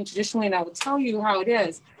make something traditionally, and I will tell you how it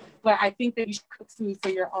is. But I think that you should cook food for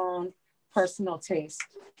your own personal taste.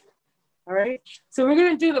 All right. So we're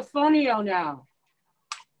going to do the fonio now.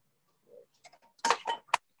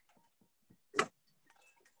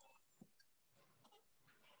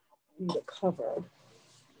 Need a cover.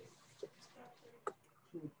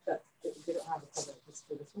 They don't have a cover just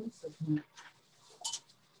for this one. So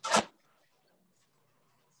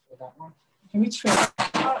for that one. Can we trim? What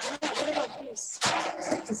about this?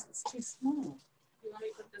 It's too small. You want me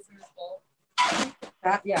to put this in this bowl?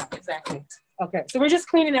 Yeah, exactly. Okay, so we're just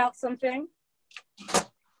cleaning out something.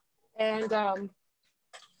 And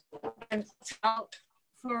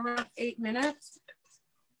for around 8 minutes,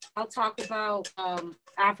 I'll talk about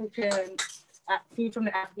food from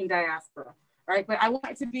the African diaspora, right? But I want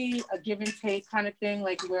it to be a give and take kind of thing,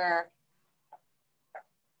 like where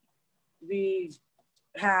we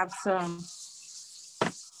have some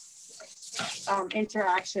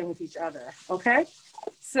interaction with each other, okay?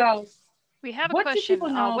 So we have a question.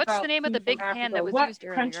 What's the name of the big pan that was used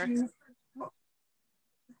earlier?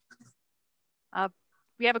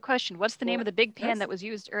 We have a question. What's the name of the big pan that was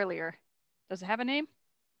used earlier? Does it have a name?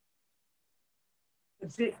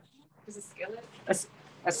 Is it skillet?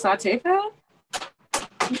 A saute pan?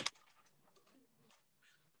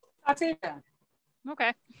 Saute pan.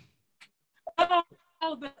 Okay.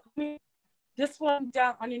 This one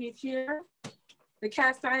down underneath here, the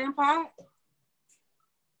cast iron pot.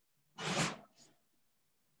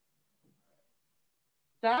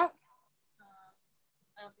 That?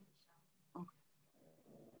 I don't think so.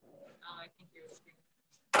 I think you're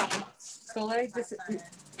so like this.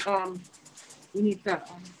 We need that.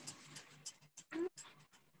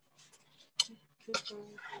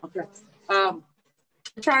 Okay. I'm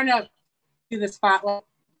trying to do the spotlight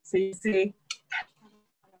so you see.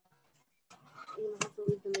 You have to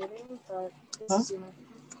leave the meeting, but this is your...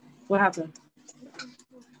 What happened?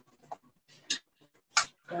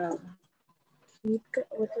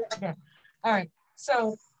 Okay. All right.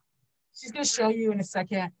 So she's going to show you in a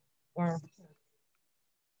second. Or are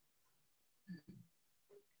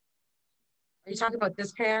you talking about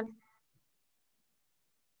this pan?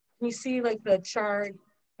 Can you see like the charred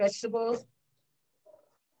vegetables?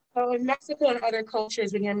 So in Mexico and other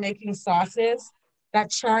cultures, when you're making sauces, that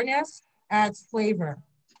charness adds flavor.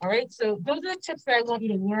 All right. So those are the tips that I want you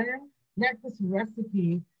to learn, not this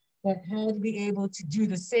recipe, but how to be able to do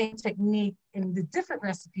the same technique in the different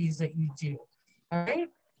recipes that you do. All right.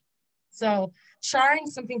 So charring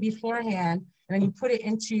something beforehand, and then you put it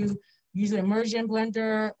into, use an immersion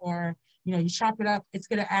blender, or you chop it up, it's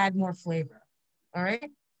gonna add more flavor. All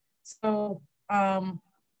right. So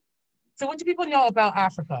so what do people know about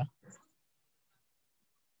Africa?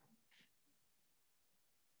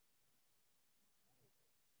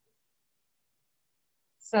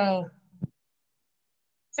 So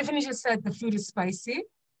Tiffany just said the food is spicy.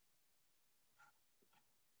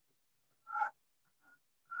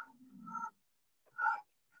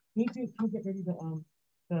 Can you get ready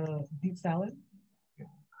the beef salad? Yeah,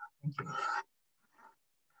 thank you.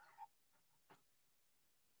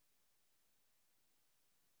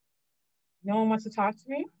 No one wants to talk to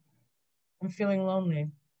me? I'm feeling lonely.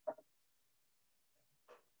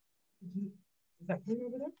 Is that clear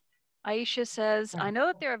over there? Aisha says, I know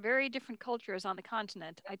that there are very different cultures on the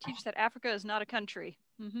continent. I teach that Africa is not a country.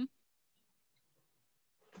 Mm-hmm.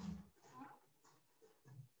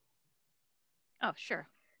 Oh, sure.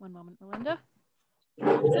 One moment, Melinda.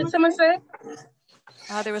 What did someone say?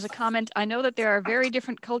 There was a comment. I know that there are very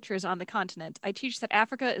different cultures on the continent. I teach that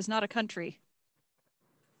Africa is not a country.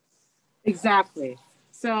 Exactly.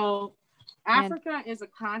 So Africa is a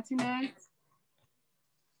continent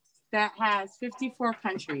that has 54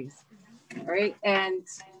 countries, right? And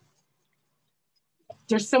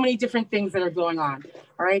there's so many different things that are going on,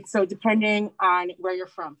 all right? So depending on where you're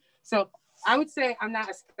from. So I would say I'm not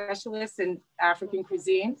a specialist in African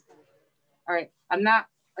cuisine. All right, I'm not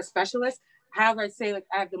a specialist. However, I'd say like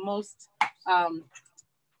I have the most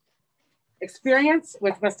experience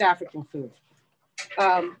with West African food.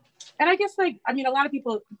 And I guess a lot of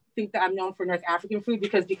people think that I'm known for North African food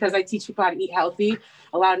because I teach people how to eat healthy.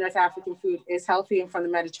 A lot of North African food is healthy and from the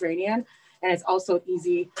Mediterranean. And it's also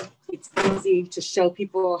easy to show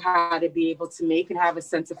people how to be able to make and have a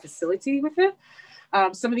sense of facility with it.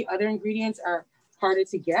 Some of the other ingredients are harder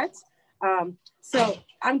to get. So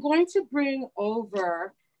I'm going to bring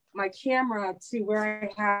over my camera to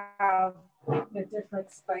where I have the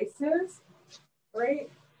different spices, right?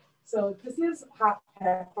 So this is hot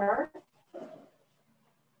pepper,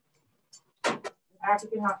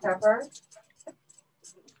 African hot pepper.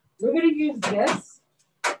 We're gonna use this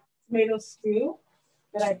tomato stew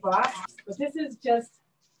that I bought, but this is just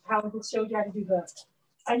how I showed you how to do the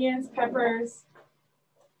onions, peppers.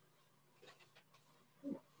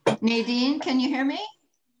 Nadine, can you hear me?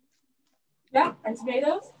 Yeah, and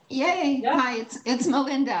tomatoes. Yay! Yeah. Hi, it's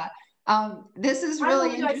Melinda. This is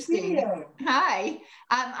really interesting. Hi.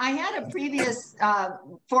 I had a previous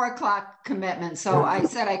 4 o'clock commitment, so I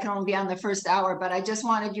said I can only be on the first hour, but I just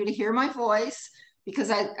wanted you to hear my voice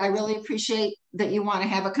because I really appreciate that you want to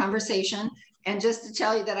have a conversation. And just to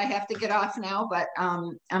tell you that I have to get off now, but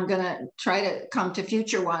I'm going to try to come to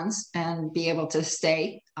future ones and be able to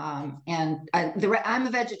stay. I'm a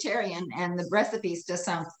vegetarian and the recipes just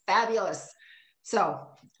sound fabulous. So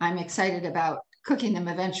I'm excited about cooking them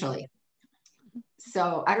eventually.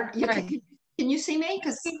 So I don't, can you see me?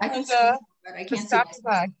 Because I can see, but I can't see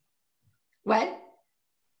myself. What?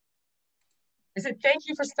 I said, thank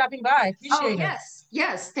you for stopping by. I appreciate it. Yes,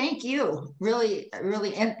 yes, thank you. Really,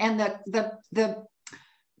 really, and the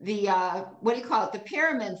what do you call it? The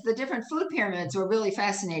pyramids, the different food pyramids were really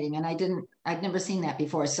fascinating, and I'd never seen that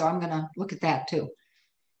before. So I'm gonna look at that too.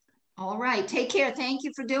 All right, take care. Thank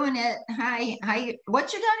you for doing it. Hi.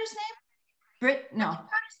 What's your daughter's name? Britt? No.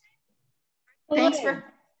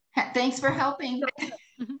 Thanks for helping.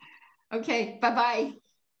 Okay, bye-bye.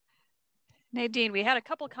 Nadine, we had a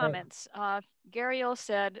couple comments. Gariel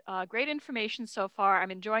said, great information so far. I'm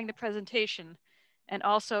enjoying the presentation. And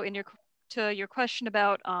also to your question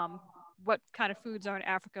about what kind of foods are in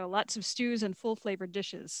Africa, lots of stews and full flavored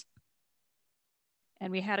dishes.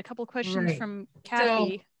 And we had a couple questions from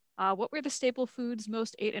Kathy. What were the staple foods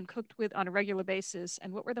most ate and cooked with on a regular basis?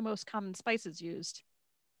 And what were the most common spices used?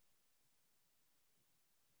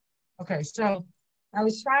 Okay, so I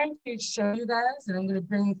was trying to show you guys, and I'm going to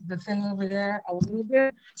bring the thing over there a little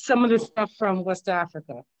bit, some of the stuff from West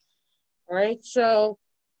Africa. All right, so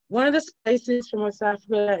one of the spices from West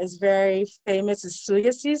Africa that is very famous is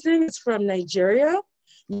suya seasoning. It's from Nigeria.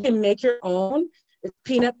 You can make your own. It's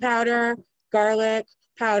peanut powder, garlic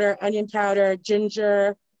powder, onion powder,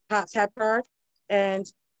 ginger, hot pepper. And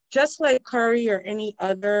just like curry or any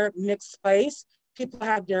other mixed spice, people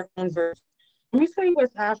have their own version. When we say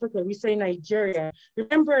West Africa, we say Nigeria.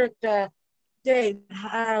 Remember that they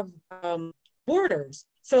have borders.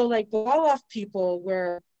 So like the Wolof people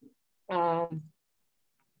where Wolof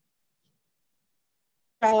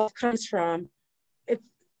comes from, it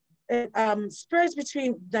spreads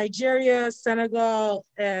between Nigeria, Senegal,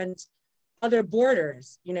 and other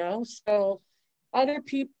borders, you know? So other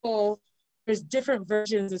people, there's different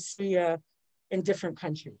versions of suya in different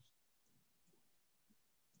countries.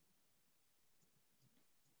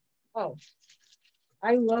 Oh,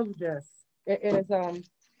 I love this. It is, this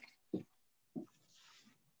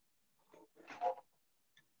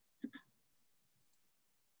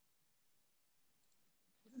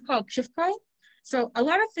is called kifkai. So a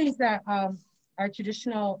lot of things that are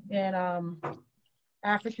traditional in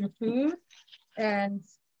African food, and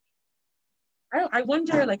I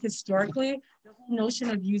wonder, like historically, the whole notion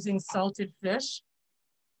of using salted fish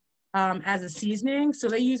as a seasoning. So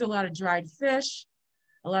they use a lot of dried fish,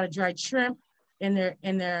 a lot of dried shrimp in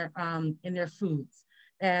their foods.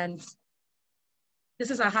 And this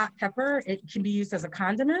is a hot pepper. It can be used as a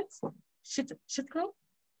condiment, shitko,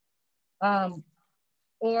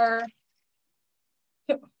 or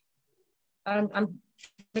I'm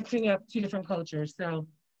mixing up two different cultures. So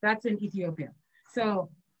that's in Ethiopia. So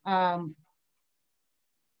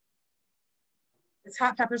it's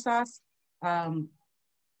hot pepper sauce.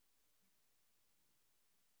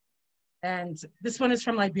 And this one is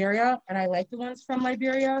from Liberia, and I like the ones from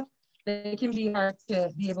Liberia. They can be hard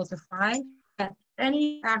to be able to find.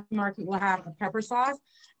 Any African market will have a pepper sauce.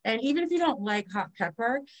 And even if you don't like hot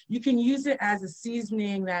pepper, you can use it as a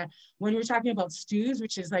seasoning that when you're talking about stews,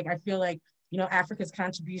 which is like, I feel like, you know, Africa's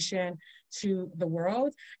contribution to the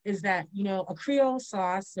world is that, you know, a Creole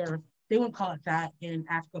sauce, or they won't call it that in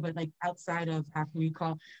Africa, but like outside of Africa, we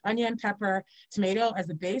call onion, pepper, tomato as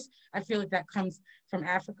a base. I feel like that comes from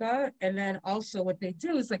Africa. And then also what they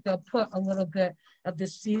do is like they'll put a little bit of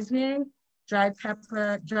this seasoning, dried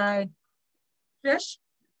pepper, dried fish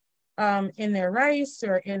in their rice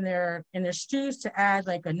or in their stews to add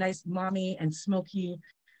like a nice umami and smoky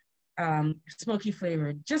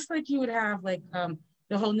flavor. Just like you would have like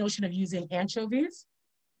the whole notion of using anchovies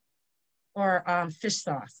or fish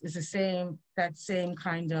sauce is that same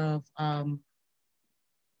kind of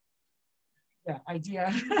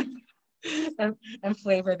idea and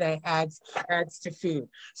flavor that adds to food.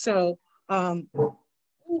 So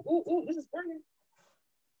this is burning.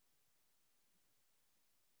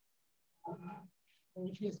 And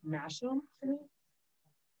you can just mash them for me.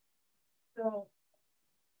 So,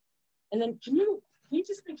 and then can you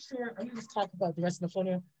just make sure, I'm gonna just talk about the rest of the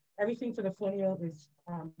fonio. Everything for the fonio is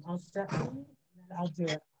all set for me, and then I'll do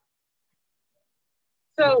it.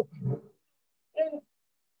 So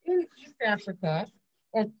in East Africa,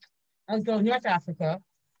 and I'll go North Africa,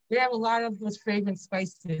 they have a lot of those fragrant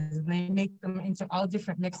spices, and they make them into all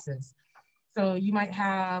different mixes. So you might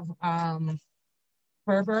have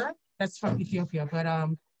Berber, that's from Ethiopia, but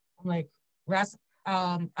like Ras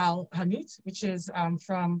al Hanout, which is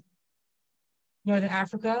from Northern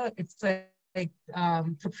Africa. It's like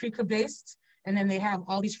paprika based, and then they have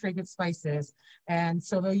all these fragrant spices. And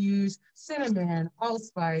so they'll use cinnamon,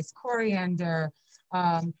 allspice, coriander,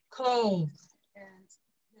 clove, and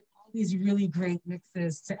all these really great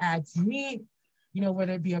mixes to add to meat, you know,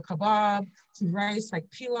 whether it be a kebab, to rice like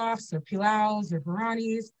pilafs or pilaus or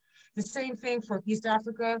biranis. The same thing for East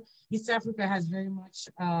Africa. East Africa has very much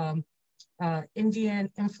Indian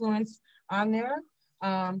influence on there.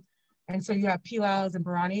 And so you have pilaus and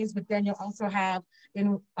biranis, but then you'll also have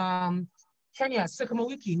in Kenya, sukuma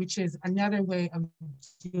wiki, which is another way of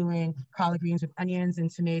doing collard greens with onions and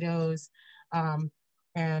tomatoes.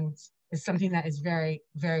 And it's something that is very,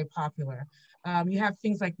 very popular. You have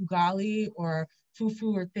things like ugali or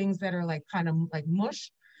fufu or things that are like kind of like mush.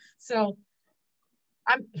 So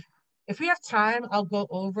if we have time, I'll go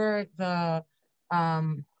over the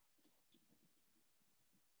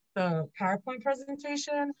PowerPoint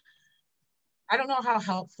presentation. I don't know how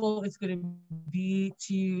helpful it's going to be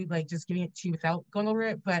to you, like just giving it to you without going over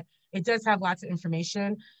it, but it does have lots of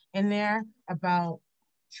information in there about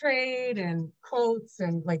trade and quotes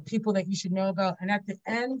and like people that you should know about. And at the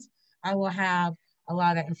end, I will have a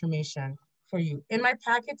lot of information for you. In my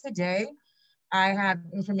packet today, I have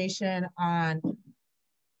information on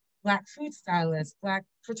Black food stylists, Black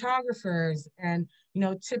photographers, and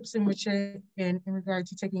tips in regard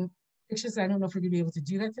to taking pictures. I don't know if we're gonna be able to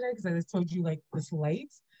do that today because I just told you like this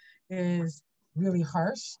light is really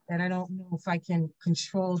harsh, and I don't know if I can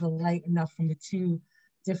control the light enough from the two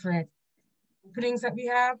different openings that we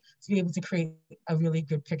have to be able to create a really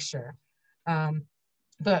good picture.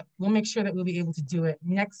 But we'll make sure that we'll be able to do it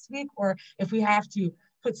next week, or if we have to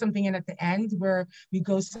put something in at the end where we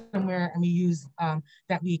go somewhere and we use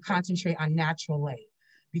that we concentrate on natural light,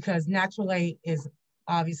 because natural light is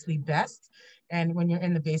obviously best. And when you're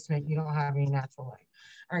in the basement, you don't have any natural light.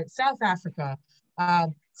 All right, South Africa.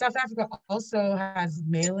 South Africa also has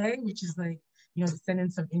Malay, which is like, you know,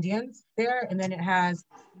 descendants of Indians there. And then it has,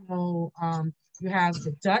 you have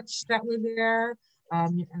the Dutch that were there.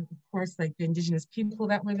 And of course, like the indigenous people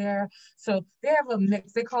that were there. So they have a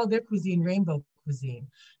mix. They call their cuisine rainbow cuisine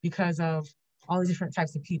because of all the different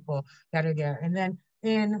types of people that are there. And then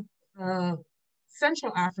in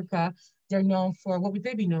Central Africa, they're known for, what would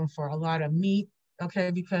they be known for? A lot of meat, okay,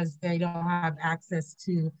 because they don't have access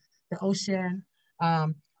to the ocean.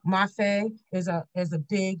 Mafe is a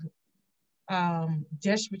big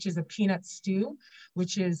dish, which is a peanut stew,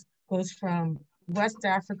 which goes from West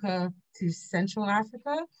Africa to Central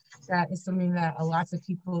Africa. That is something that lots of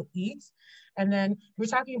people eat. And then we're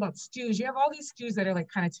talking about stews. You have all these stews that are like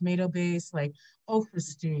kind of tomato based, like okra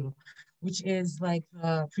stew, which is like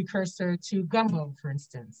the precursor to gumbo, for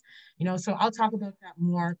instance. You know, so I'll talk about that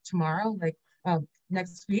more tomorrow, like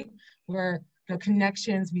next week, where the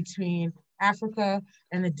connections between Africa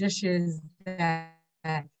and the dishes that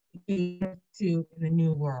to in the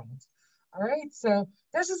New World. All right, so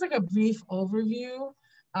that's just like a brief overview.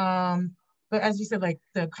 But as you said, like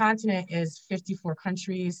the continent is 54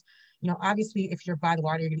 countries. You know, obviously, if you're by the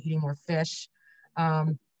water, you're gonna be eating more fish.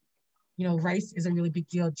 You know, rice is a really big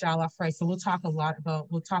deal, jollof rice. So we'll talk about,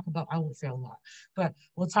 I won't say a lot, but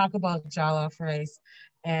we'll talk about jollof rice.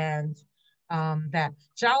 And that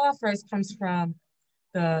jollof rice comes from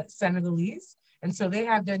the Senegalese. And so they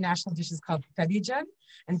have their national dishes called Tebijan.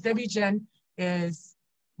 And Tebijan is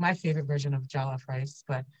my favorite version of jollof rice,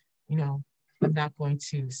 but you know, I'm not going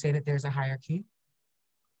to say that there's a hierarchy.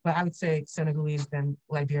 But I would say Senegalese, then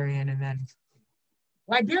Liberian, and then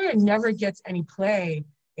Liberian never gets any play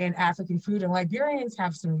in African food, and Liberians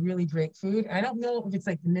have some really great food. I don't know if it's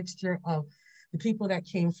like the mixture of the people that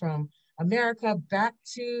came from America back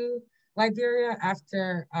to Liberia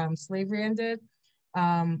after slavery ended,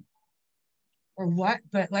 or what,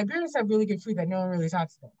 but Liberians have really good food that no one really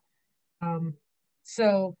talks about.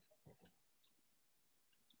 So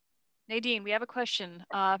Nadine, we have a question.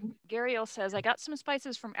 Gariel says, I got some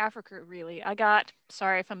spices from Africa, really. I got,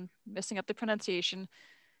 sorry if I'm messing up the pronunciation,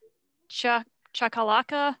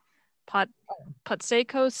 chakalaka,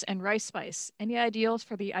 patsecos, and rice spice. Any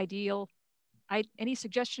any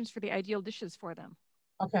suggestions for the ideal dishes for them?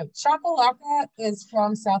 Okay, chakalaka is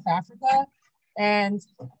from South Africa, and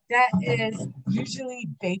that is usually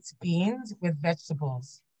baked beans with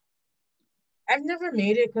vegetables. I've never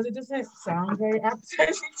made it because it doesn't sound very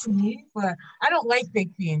appetizing to me, but I don't like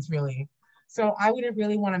baked beans really. So I wouldn't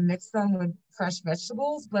really want to mix them with fresh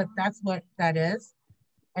vegetables, but that's what that is.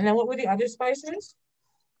 And then what were the other spices?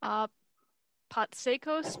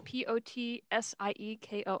 Patsecos, Potsiekos.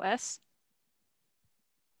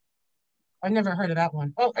 I've never heard of that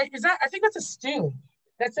one. Oh, is that, I think that's a stew.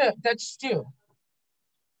 That's a Dutch stew.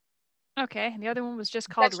 Okay, and the other one was just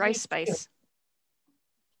called rice spice.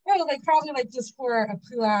 Yeah, like probably like just for a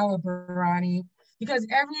pilau or biryani, because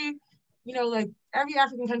every, you know, like every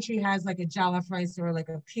African country has like a jollof rice or like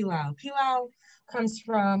a pilau. Pilau comes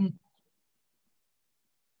from,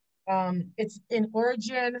 it's in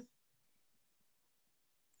origin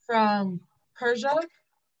from Persia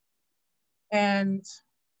and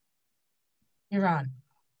Iran,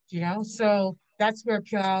 you know? So that's where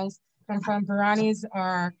pilaus come from. Biryanis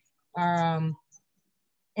are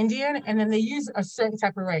Indian, and then they use a certain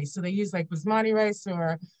type of rice. So they use like basmati rice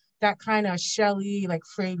or that kind of shelly, like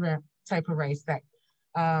fragrant type of rice, that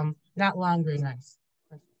not long grain rice.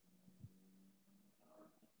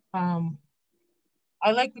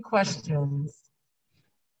 I like the questions.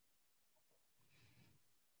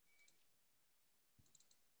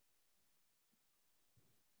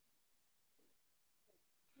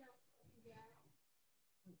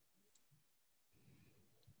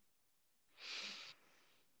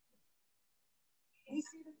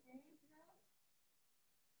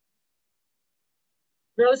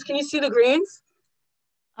 Rose, can you see the greens?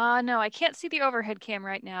 No, I can't see the overhead cam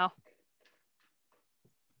right now.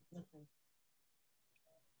 Okay.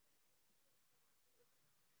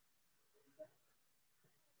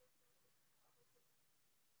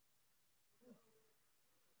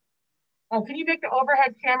 Oh, can you make the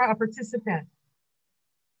overhead camera a participant?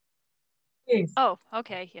 Please. Oh,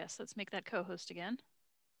 okay, yes, let's make that co-host again.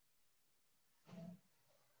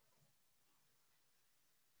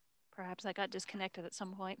 Perhaps I got disconnected at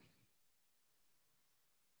some point.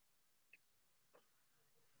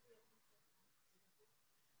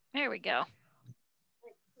 There we go.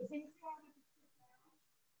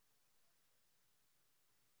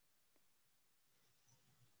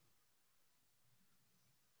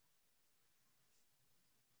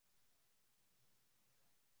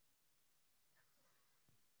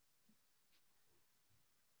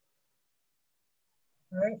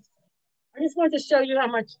 All right. I just wanted to show you how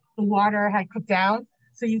much the water had cooked down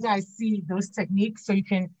so you guys see those techniques so you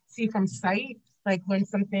can see from sight, like when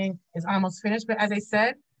something is almost finished. But as I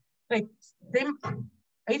said, like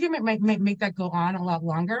I even might make that go on a lot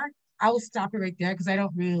longer. I will stop it right there because I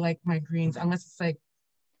don't really like my greens unless it's like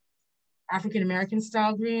African-American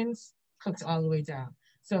style greens cooked all the way down.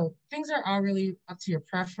 So things are all really up to your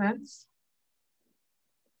preference.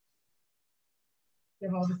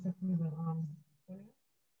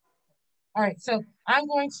 All right, so I'm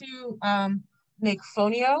going to make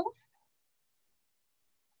fonio.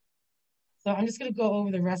 So I'm just gonna go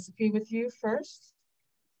over the recipe with you first.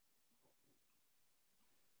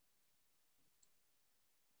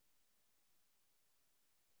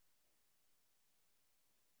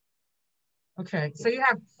 Okay, so you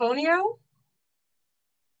have fonio.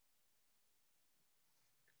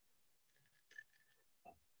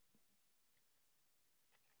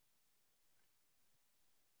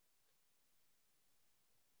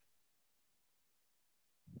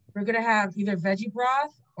 We're gonna have either veggie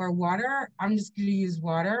broth or water. I'm just gonna use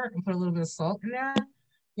water and put a little bit of salt in there.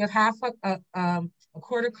 You have a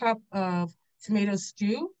quarter cup of tomato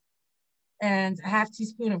stew and a half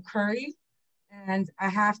teaspoon of curry and a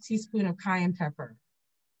half teaspoon of cayenne pepper.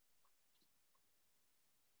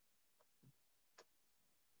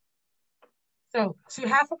 So to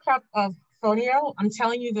half a cup of fonio, I'm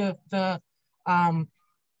telling you the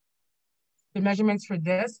measurements for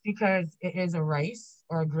this because it is a rice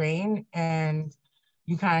or a grain and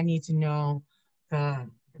you kind of need to know the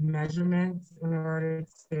measurements in order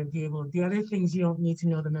to be able, the other things you don't need to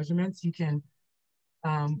know the measurements, you can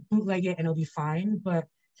bootleg it and it'll be fine. But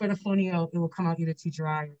for the fonio, it will come out either too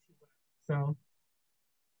dry or too wet. So, all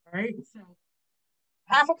right, so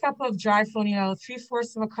half a cup of dry fonio,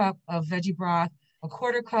 3/4 of a cup of veggie broth, a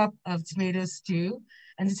quarter cup of tomato stew.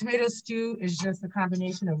 And the tomato stew is just a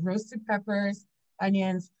combination of roasted peppers,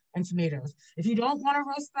 onions, and tomatoes. If you don't want to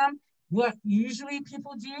roast them, what usually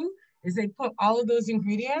people do is they put all of those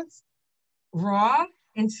ingredients raw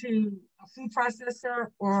into a food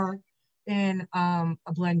processor or in a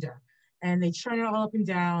blender. And they churn it all up and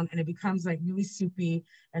down and it becomes like really soupy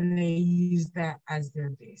and they use that as their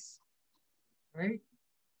base, right?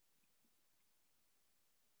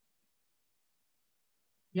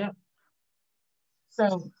 Yep.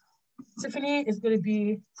 So Tiffany is going to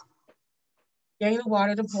be getting the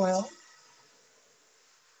water to boil.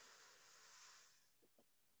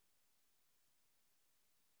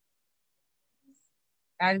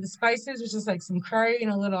 Adding the spices, which is like some curry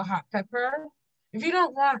and a little hot pepper. If you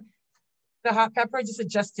don't want the hot pepper, just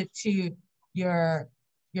adjust it to your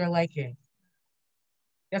liking.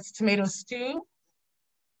 That's tomato stew.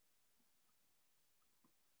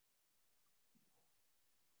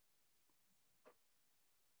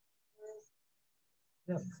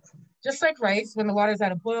 Just like rice, when the water's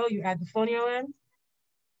at a boil, you add the fonio in.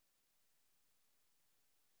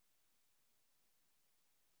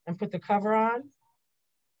 And put the cover on.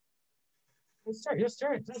 You'll stir it. Just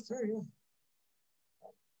stir it, yeah.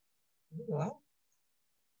 There you go.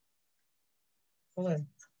 Pull in.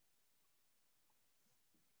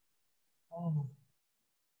 Oh.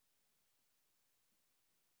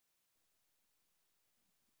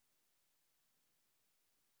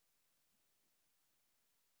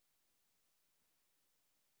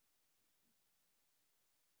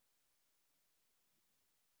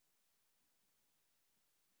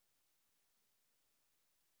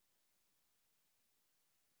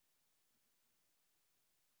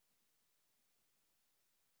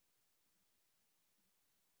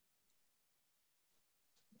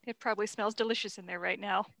 It probably smells delicious in there right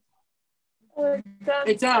now. It does.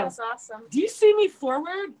 It does. That's awesome. Do you see me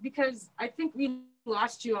forward? Because I think we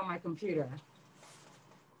lost you on my computer.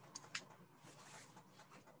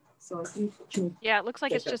 So I think yeah, it looks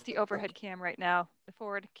like it's just the overhead cam right now. The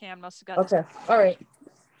forward cam must have gotten okay. All right.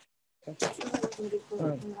 All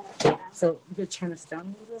right. So I'm gonna turn this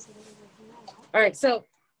down a little bit. All right. So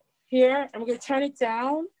here I'm gonna turn it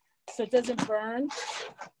down so it doesn't burn,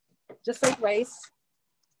 just like rice.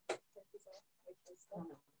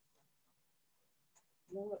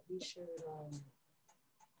 You know what? We should. Is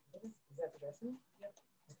that the dressing? Yep.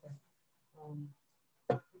 Okay.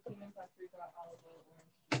 Paprika, olive oil,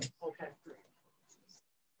 orange. Okay.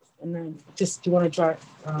 And then just, do you want to draw?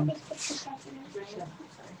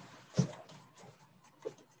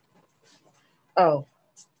 Oh.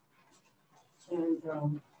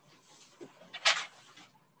 And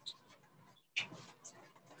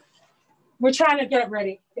we're trying to get it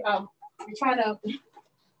ready. We're trying to.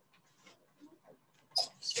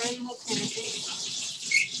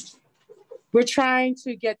 We're trying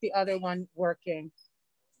to get the other one working.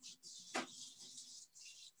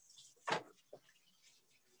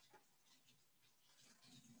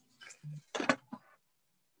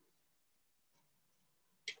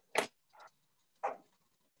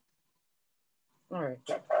 All right.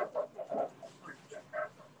 It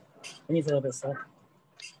needs a little bit slow.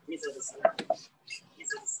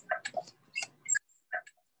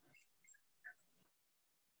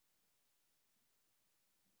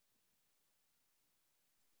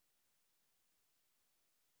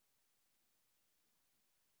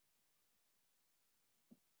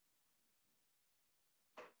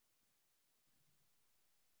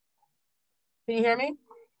 Can you hear me?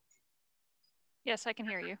 Yes, I can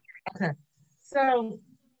hear you. Okay. So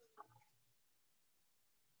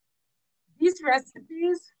these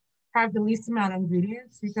recipes have the least amount of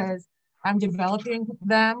ingredients because I'm developing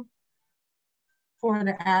them for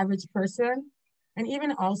the average person. And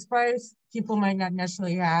even allspice, people might not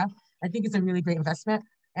necessarily have. I think it's a really great investment.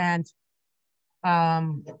 And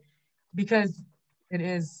because it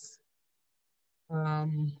is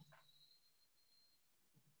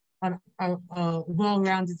a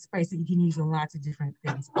well-rounded spice that you can use in lots of different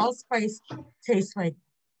things. Allspice tastes like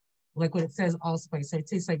what it says, allspice. So it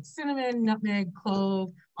tastes like cinnamon, nutmeg,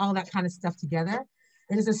 clove, all that kind of stuff together.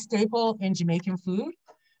 It is a staple in Jamaican food,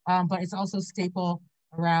 but it's also a staple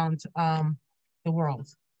around the world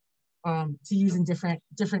to use in different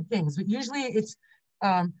things. But usually it's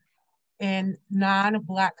in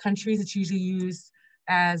non-Black countries, it's usually used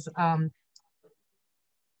as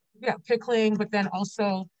pickling, but then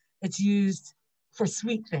also it's used for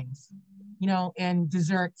sweet things, you know, and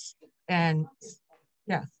desserts and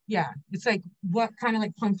it's like what kind of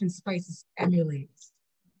like pumpkin spices emulates.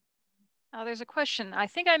 There's a question. I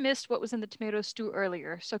think I missed what was in the tomato stew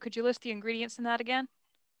earlier. So could you list the ingredients in that again?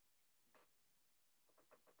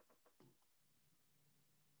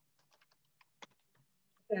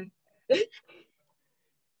 Okay.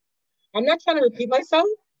 I'm not trying to repeat myself,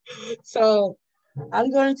 so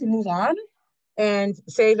I'm going to move on and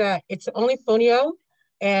say that it's only fonio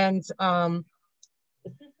and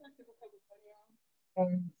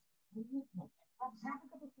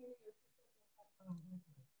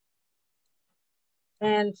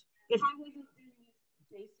and if I wasn't doing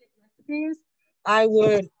basic recipes, I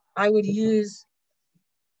would use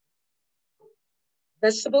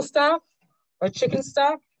vegetable stock or chicken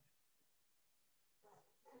stock.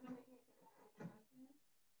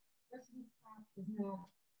 Vegetable stock is not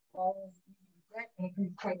always easy to get and it can be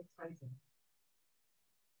quite expensive.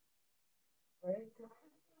 Right?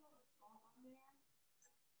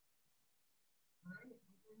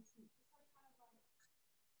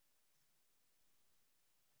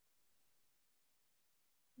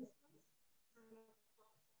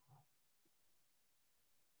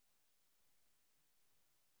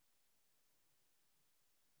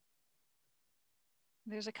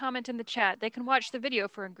 There's a comment in the chat. They can watch the video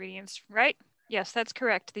for ingredients, right? Yes, that's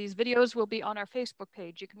correct. These videos will be on our Facebook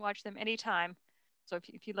page. You can watch them anytime. So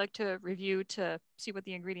if you'd like to review to see what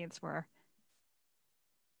the ingredients were.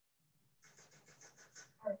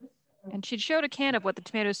 And she showed a can of what the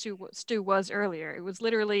tomato stew was earlier. It was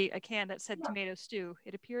literally a can that said tomato stew.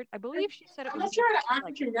 It appeared, I believe she said it was. Unless you're at an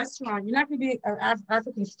African restaurant, you're not going to be an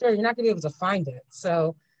African store. You're not going to be able to find it.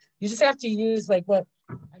 So you just have to use like what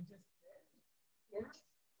I just did. Yeah.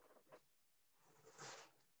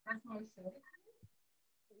 That's what I said.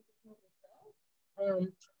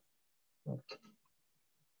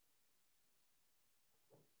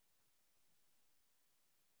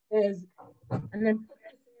 And then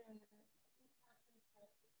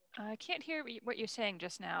I can't hear what you're saying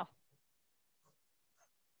just now.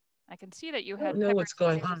 I can see that you had. I don't know what's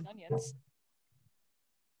going on. Onions.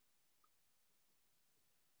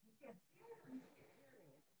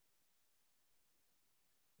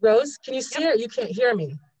 Rose, can you see it? You can't hear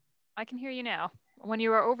me. I can hear you now. When you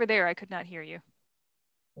were over there, I could not hear you.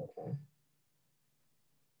 Okay.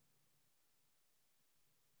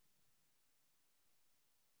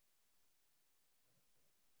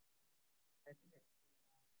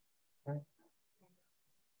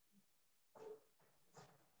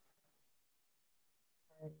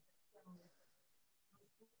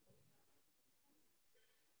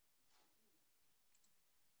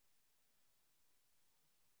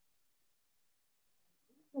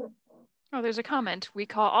 Oh, there's a comment. We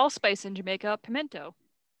call allspice in Jamaica pimento.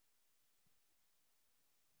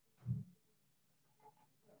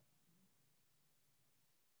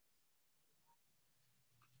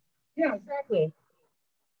 Yeah, exactly.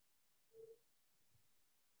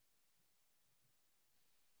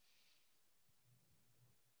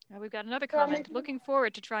 Now we've got another comment. Looking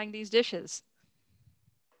forward to trying these dishes.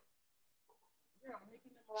 Yeah, I'm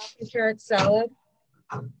making the Moroccan carrot salad.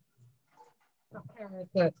 Not carrot,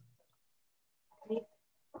 but beets.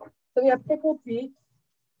 So we have pickled beets.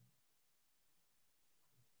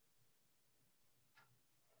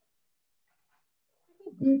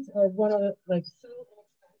 Pickled beets are one of the, like, so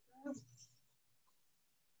inexpensive.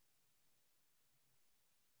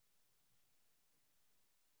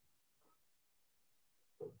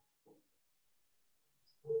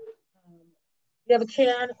 You have a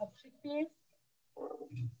can of chickpeas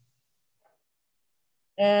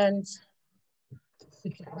and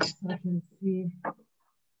I can see.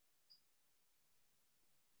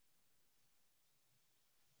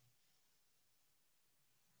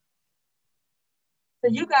 So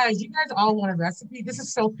you guys all want a recipe. This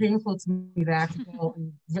is so painful to me that I have to go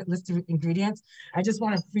and list the ingredients. I just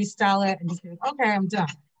want to freestyle it and just be like, okay, I'm done.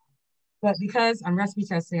 But because I'm recipe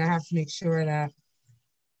testing, I have to make sure that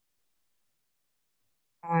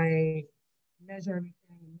I measure everything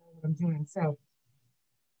and know what I'm doing. So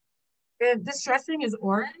this dressing is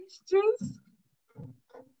orange juice,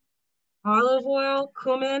 olive oil,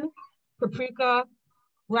 cumin, paprika,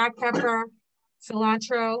 black pepper,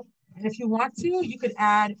 cilantro. And if you want to, you could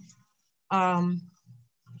add feta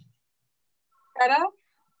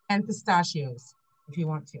and pistachios if you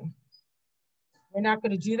want to. We're not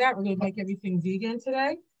going to do that. We're going to make everything vegan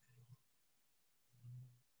today.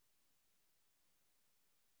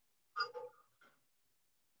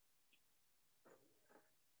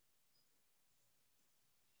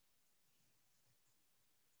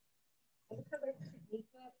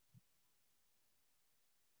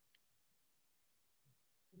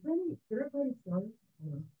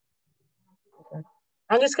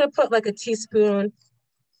 I'm just going to put like a teaspoon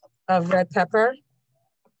of red pepper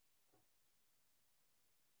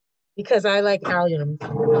because I like allium.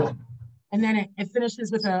 And then it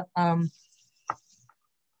finishes with a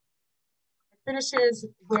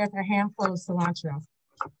handful of cilantro.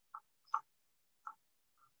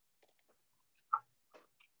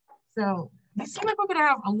 So it seems like we're gonna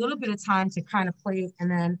have a little bit of time to kind of play, and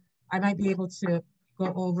then I might be able to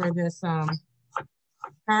go over this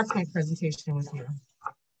PowerPoint presentation with you.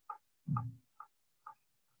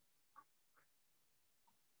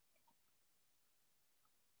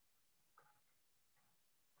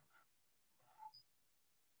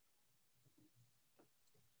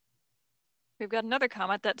 We've got another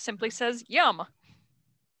comment that simply says, yum.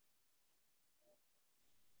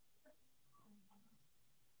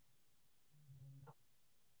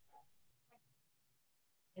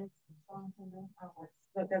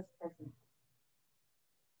 That's perfect.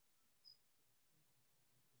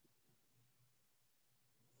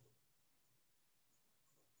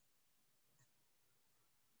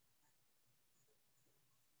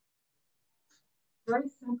 Very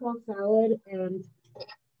simple salad, and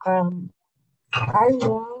I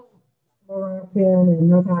love Moroccan and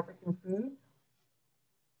North African food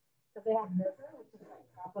because they have liver, which is like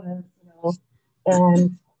confidence,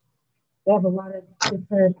 and they have a lot of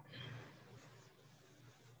different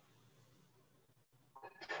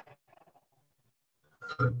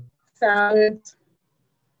salads,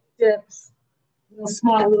 dips,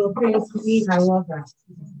 small little things to eat. I love that.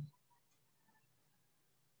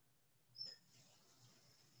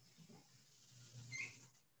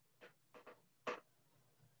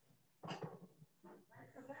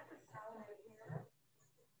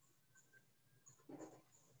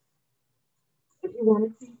 If you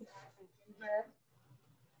wanted to, you could add some ginger.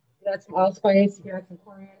 You add some allspice. You could add some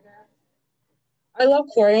coriander. I love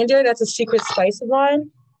coriander. That's a secret spice of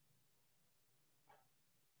mine.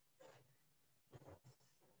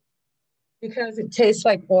 Because it tastes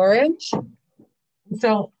like orange.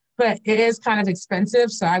 So, but it is kind of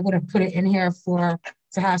expensive, so I wouldn't put it in here to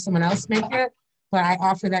have someone else make it. But I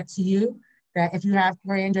offer that to you, that if you have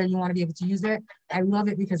coriander and you want to be able to use it, I love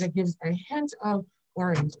it because it gives a hint of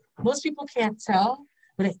orange. Most people can't tell,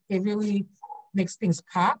 but it really makes things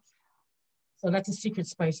pop. So that's a secret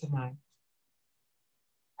spice of mine.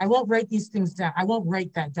 I won't write these things down. I won't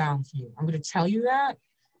write that down for you. I'm going to tell you that,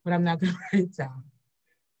 but I'm not going to write it down.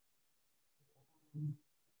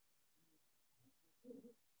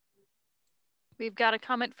 We've got a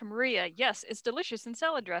comment from Maria. Yes, it's delicious in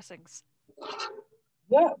salad dressings.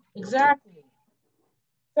 Yeah, exactly.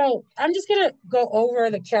 So I'm just gonna go over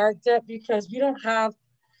the carrot dip because we don't have,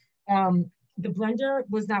 the blender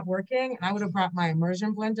was not working. I would have brought my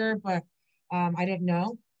immersion blender, but I didn't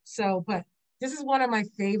know. So, but this is one of my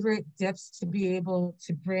favorite dips to be able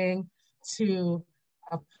to bring to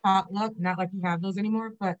a potluck. Not like we have those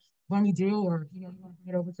anymore, but when we do, or you know, you want to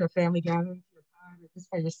bring it over to a family gathering, to your time, or just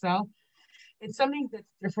for yourself. It's something that's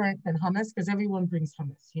different than hummus because everyone brings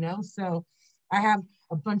hummus, you know? So I have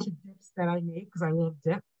a bunch of dips that I make because I love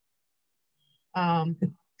dip. Um,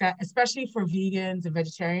 that especially for vegans and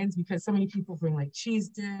vegetarians, because so many people bring like cheese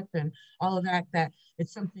dip and all of that, that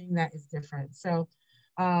it's something that is different. So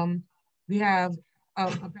we have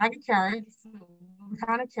a bag of carrots, one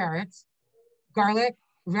kind of carrots, garlic,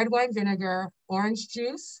 red wine vinegar, orange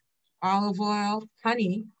juice, olive oil,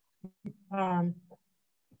 honey. Um,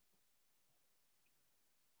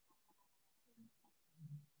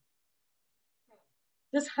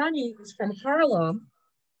 this honey is from Harlem,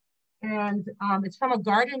 and it's from a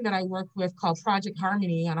garden that I work with called Project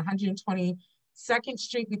Harmony on 122nd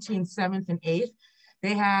Street between 7th and 8th.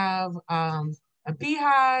 They have a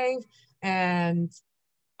beehive and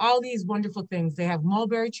all these wonderful things. They have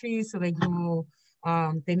mulberry trees, so they grow,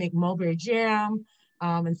 they make mulberry jam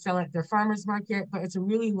and sell it at their farmer's market. But it's a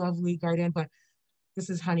really lovely garden. But this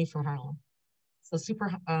is honey from Harlem, so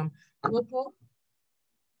super local.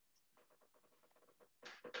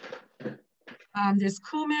 There's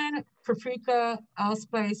cumin, paprika,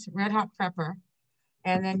 allspice, red hot pepper,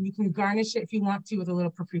 and then you can garnish it if you want to with a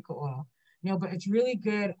little paprika oil. You know, but it's really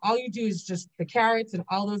good. All you do is just the carrots and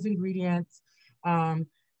all those ingredients, and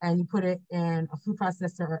you put it in a food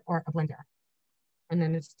processor or a blender, and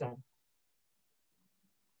then it's done.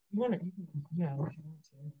 You want to, yeah, if you want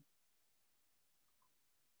to.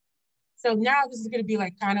 So now this is going to be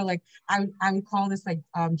like kind of like I would call this like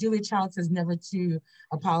Julia Child says never to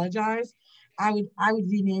apologize. I would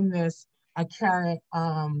rename this a carrot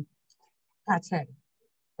pate.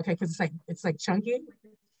 Okay, because it's like chunky.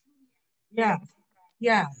 Yeah,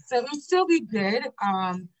 yeah. So it would still be good.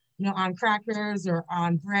 You know, on crackers or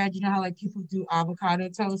on bread. You know how like people do avocado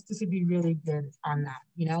toast. This would be really good on that.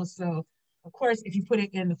 You know, so of course, if you put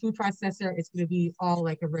it in the food processor, it's going to be all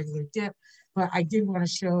like a regular dip. But I did want to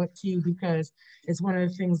show it to you because it's one of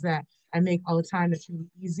the things that I make all the time that's really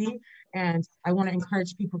easy. And I want to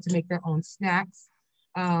encourage people to make their own snacks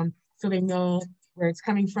so they know where it's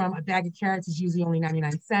coming from. A bag of carrots is usually only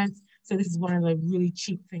 99 cents. So this is one of the really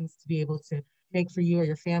cheap things to be able to make for you or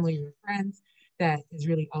your family or your friends that is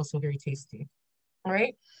really also very tasty. All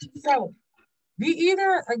right. So we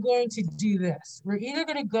either are going to do this. We're either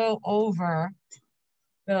going to go over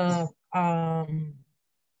the,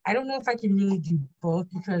 I don't know if I can really do both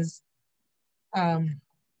because, well,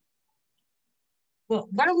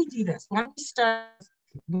 why don't we do this? Why don't we start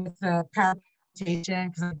with the presentation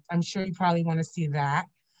because I'm sure you probably want to see that.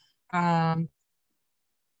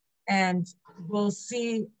 And we'll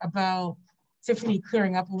see about Tiffany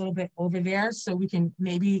clearing up a little bit over there so we can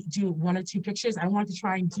maybe do one or two pictures. I want to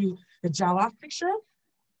try and do the jollof picture.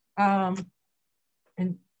 And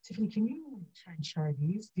Tiffany, can you try and share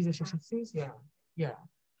these? These are efficiencies? Yeah, yeah.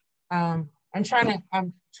 I'm trying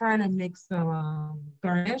to make some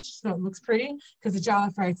garnish so it looks pretty because the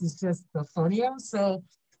jollof rice is just the fonio. So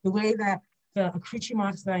the way that the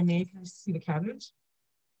accoutrements that I made, can you see the cabbage?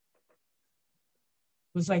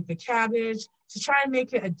 Was like the cabbage to try and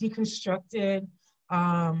make it a deconstructed,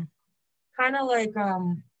 kind of like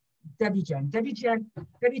Debbie Jen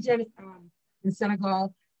in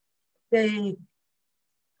Senegal. They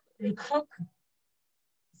cook.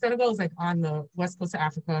 Senegal is like on the west coast of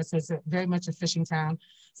Africa, so it's very much a fishing town.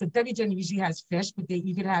 So Debbie Jen usually has fish, but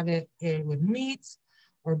you could have it with meat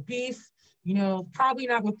or beef. You know, probably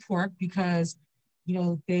not with pork because you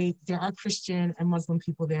know, there are Christian and Muslim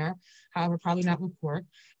people there, however, probably not with pork.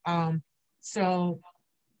 So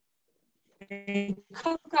they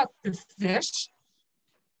cook up the fish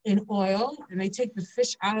in oil and they take the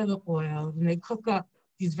fish out of the oil and they cook up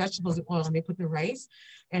these vegetables in oil and they put the rice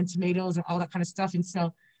and tomatoes and all that kind of stuff. And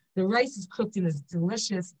so the rice is cooked in this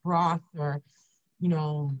delicious broth or, you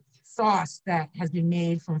know, sauce that has been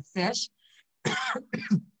made from fish.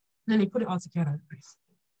 Then they put it all together.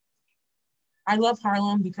 I love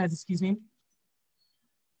Harlem because, excuse me,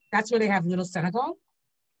 that's where they have Little Senegal.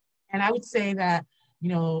 And I would say that, you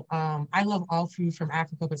know, I love all food from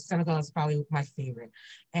Africa, but Senegal is probably my favorite.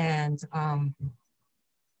 And I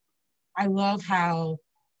love how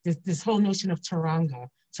this whole notion of Teranga.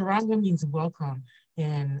 Teranga means welcome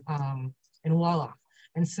in Wolof.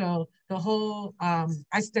 And so the whole,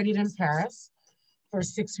 I studied in Paris for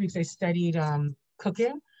 6 weeks. I studied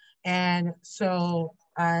cooking. And so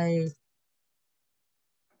I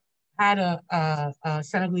had a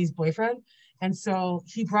Senegalese boyfriend. And so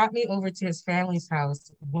he brought me over to his family's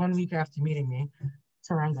house 1 week after meeting me,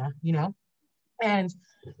 Teranga, you know? And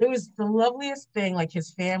it was the loveliest thing. Like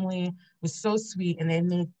his family was so sweet, and they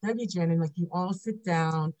made debijan, and like you all sit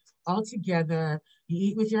down all together, you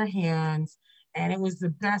eat with your hands, and it was the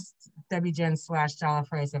best debijan /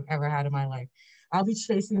 jollof rice I've ever had in my life. I'll be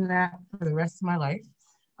chasing that for the rest of my life,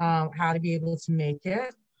 how to be able to make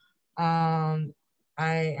it.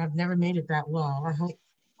 I have never made it that well. I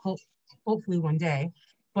hopefully one day,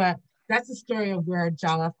 but that's the story of where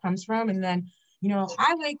jollof comes from. And then, you know,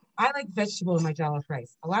 I like vegetable in my jollof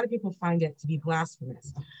rice. A lot of people find it to be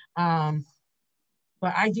blasphemous,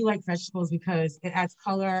 but I do like vegetables because it adds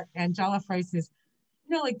color. And jollof rice is,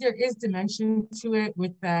 you know, like there is dimension to it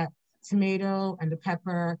with that tomato and the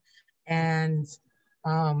pepper and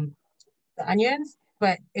the onions,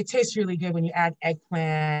 but it tastes really good when you add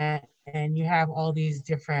eggplant and you have all these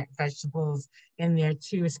different vegetables in there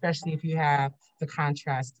too, especially if you have the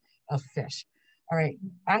contrast of fish. All right,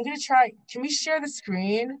 I'm gonna try, can we share the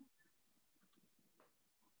screen?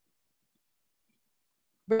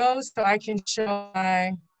 Rose, so I can show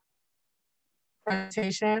my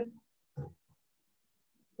presentation,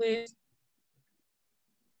 please.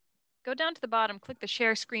 Go down to the bottom, click the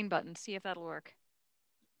share screen button, see if that'll work.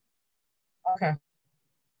 Okay.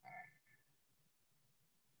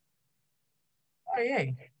 Oh,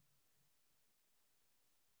 yay.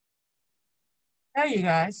 Hey, you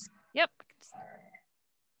guys. Yep.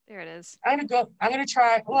 There it is. I'm gonna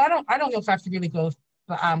try, well, I don't know if I have to really go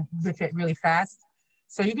with it really fast.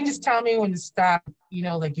 So you can just tell me when to stop, you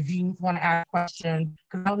know, like if you want to ask a question,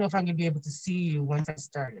 because I don't know if I'm gonna be able to see you once I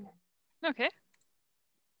start it. Okay.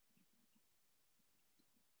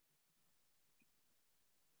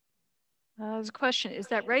 There's a question. Is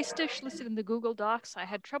that rice dish listed in the Google Docs? I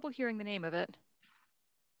had trouble hearing the name of it.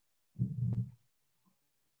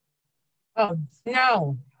 Oh,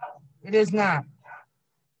 no, it is not.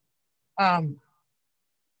 I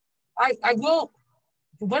will,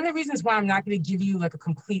 one of the reasons why I'm not going to give you like a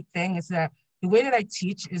complete thing is that the way that I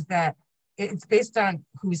teach is that it's based on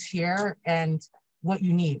who's here and what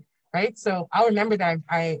you need, right? So I'll remember that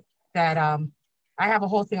I have a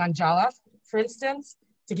whole thing on jollof, for instance,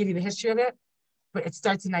 to give you the history of it, but it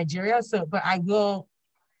starts in Nigeria. So, but I will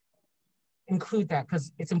include that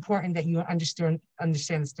because it's important that you understand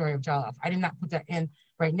the story of jollof. I did not put that in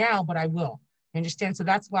right now, but I will. You understand? So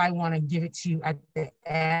that's why I want to give it to you at the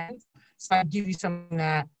end. So I give you something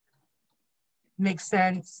that makes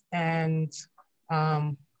sense and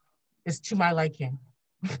is to my liking.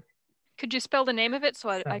 Could you spell the name of it so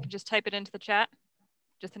I could just type it into the chat?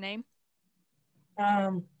 Just the name?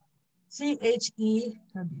 Chebu,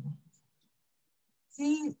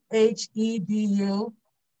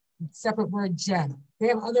 separate word Jen. They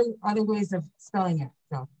have other ways of spelling it.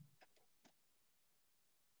 So.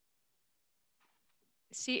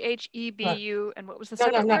 Chebu, and what was the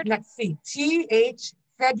second word? No, not C.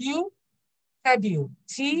 Febu. Thebu,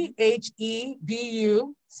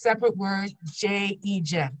 separate word Jen.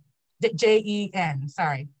 Jen,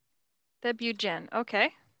 sorry. Thebujen,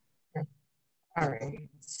 okay. All right,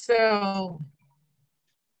 so,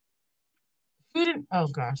 oh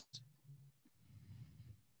gosh.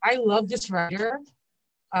 I love this writer.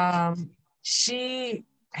 She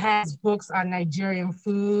has books on Nigerian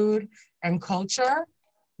food and culture,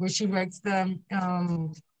 where she writes them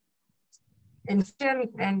and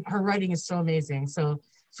her writing is so amazing. So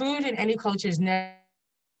food in any culture is never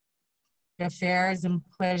affairs and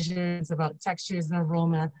pleasures, about textures and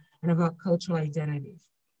aroma, and about cultural identities.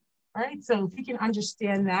 All right, so if you can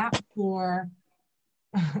understand that for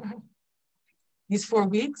these 4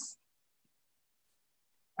 weeks.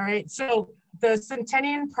 All right, so the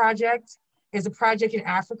Centennial Project is a project in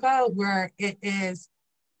Africa where it is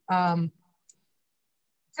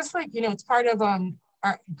just like, you know, it's part of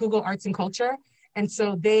Google Arts and Culture. And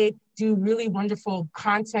so they do really wonderful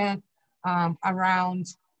content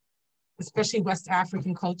around, especially West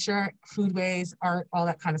African culture, foodways, art, all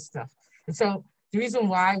that kind of stuff. And so the reason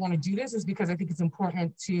why I want to do this is because I think it's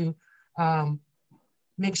important to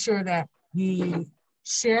make sure that we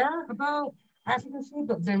share about African food,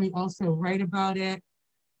 but then we also write about it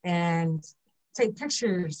and take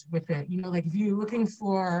pictures with it. You know, like if you're looking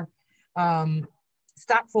for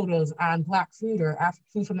stock photos on Black food or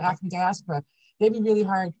food from the African diaspora, they'd be really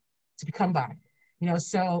hard to come by. You know,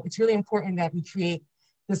 so it's really important that we create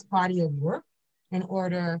this body of work in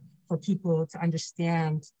order for people to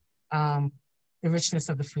understand the richness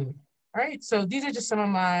of the food. All right, so these are just some of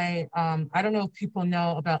my, I don't know if people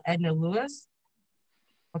know about Edna Lewis.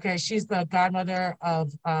 Okay, she's the godmother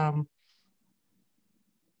of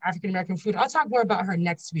African-American food. I'll talk more about her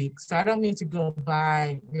next week. So I don't mean to go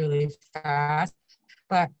by really fast,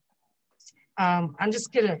 but I'm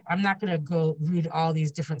not gonna go read all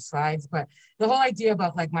these different slides, but the whole idea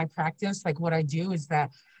about like my practice, like what I do is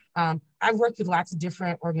that I've worked with lots of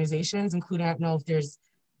different organizations, including, I don't know if there's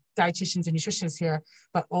dietitians and nutritionists here,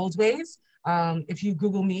 but Old Ways. If you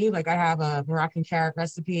Google me, like I have a Moroccan carrot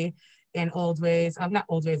recipe in Old Ways, not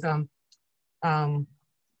Old Ways,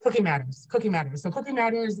 Cooking Matters. Cooking Matters. So Cooking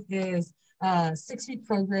Matters is a 6-week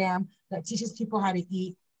program that teaches people how to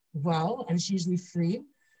eat well, and it's usually free.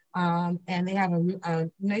 And they have a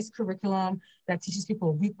nice curriculum that teaches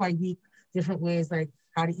people week by week different ways, like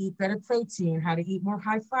how to eat better protein, how to eat more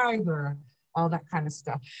high fiber, all that kind of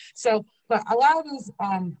stuff. So, but a lot of these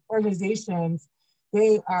organizations,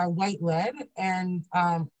 they are white-led, and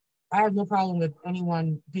I have no problem with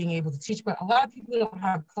anyone being able to teach, but a lot of people don't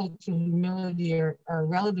have cultural humility or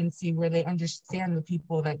relevancy where they understand the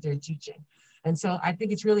people that they're teaching. And so I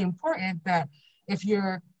think it's really important that I'm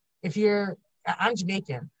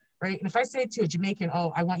Jamaican, right? And if I say to a Jamaican,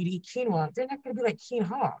 oh, I want you to eat quinoa, they're not gonna be like,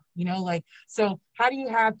 quinoa, you know, like, so how do you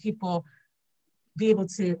have people be able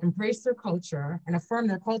to embrace their culture and affirm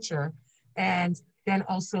their culture, and then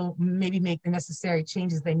also maybe make the necessary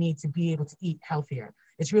changes they need to be able to eat healthier?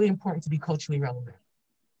 It's really important to be culturally relevant.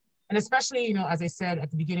 And especially, you know, as I said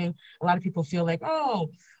at the beginning, a lot of people feel like,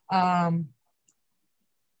 oh,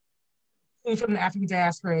 food from the African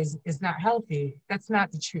diaspora is not healthy. That's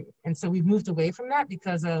not the truth. And so we've moved away from that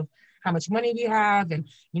because of how much money we have. And,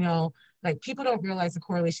 you know, like people don't realize the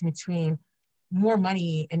correlation between more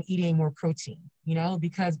money and eating more protein, you know,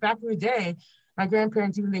 because back in the day, my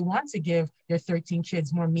grandparents, even they want to give their 13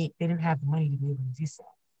 kids more meat, they didn't have the money to be able to do so,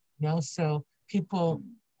 you know? So people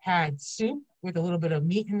had soup with a little bit of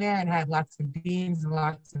meat in there and had lots of beans and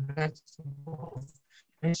lots of vegetables.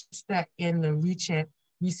 And it's just that in the recent,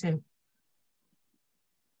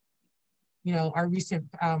 you know, our recent,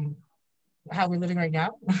 how we're living right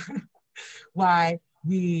now, why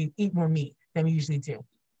we eat more meat than we usually do.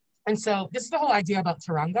 And so this is the whole idea about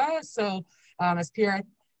Teranga. So as Pierre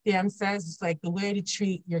DM says, it's like the way to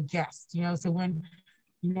treat your guests, you know? So when,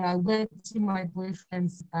 you know, I went to my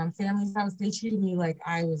boyfriend's family's house, they treated me like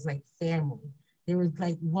I was like family. They were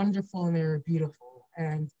like wonderful and they were beautiful.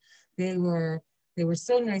 And they were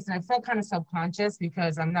so nice. And I felt kind of subconscious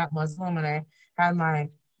because I'm not Muslim, and I had my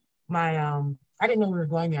I didn't know we were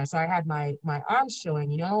going there, so I had my arms showing,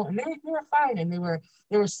 you know, and they were fine, and they were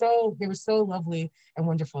so lovely and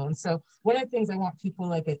wonderful. And so one of the things I want people,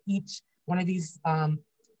 like at each one of these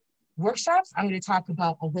workshops, I'm going to talk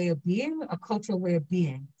about a way of being, a cultural way of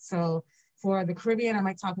being. So for the Caribbean, I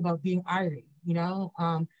might talk about being Irie, you know.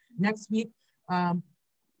 Next week, I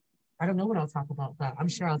don't know what I'll talk about, but I'm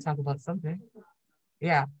sure I'll talk about something.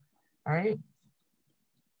 Yeah, all right.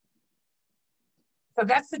 So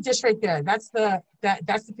that's the dish right there. That's the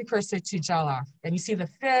precursor to jollof. And you see the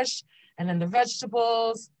fish and then the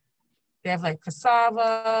vegetables. They have like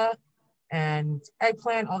cassava and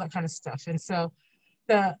eggplant, all that kind of stuff. And so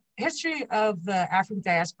the history of the African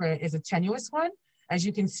diaspora is a tenuous one. As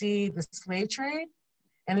you can see, the slave trade.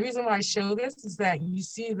 And the reason why I show this is that you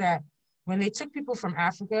see that when they took people from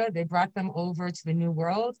Africa, they brought them over to the New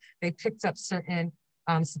World. They picked up certain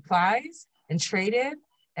supplies and traded.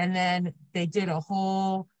 And then they did a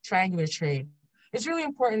whole triangular trade. It's really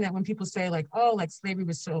important that when people say like, oh, like slavery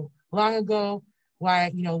was so long ago, why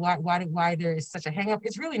there is such a hang up?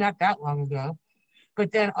 It's really not that long ago.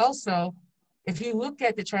 But then also, if you look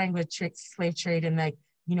at the triangular slave trade and like,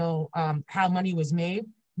 you know, how money was made,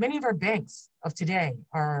 many of our banks of today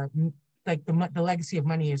are like the legacy of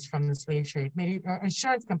money is from the slave trade. Maybe our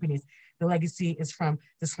insurance companies, the legacy is from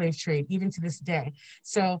the slave trade, even to this day.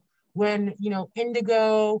 So when, you know,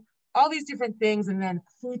 indigo, all these different things, and then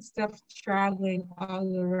food stuff traveling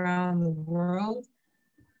all around the world,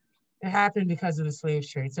 it happened because of the slave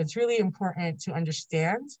trade. So it's really important to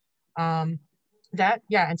understand that,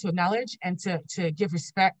 yeah, and to acknowledge and to give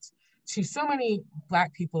respect to so many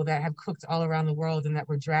Black people that have cooked all around the world and that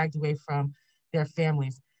were dragged away from their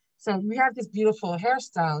families. So we have this beautiful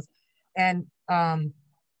hairstyles, and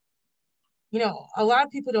you know, a lot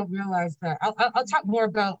of people don't realize that. I'll talk more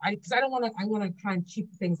about, because I want to try and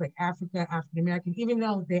keep things like Africa, African American, even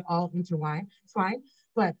though they all intertwine, it's fine.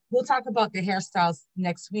 But we'll talk about the hairstyles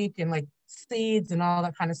next week and like seeds and all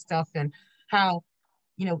that kind of stuff, and how,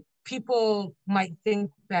 you know, people might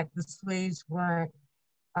think that the slaves weren't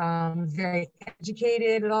very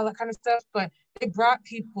educated and all that kind of stuff, but they brought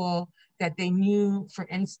people that they knew, for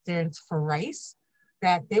instance, for rice,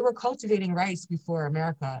 that they were cultivating rice before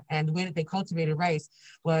America. And the way that they cultivated rice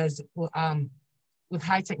was with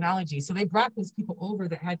high technology. So they brought those people over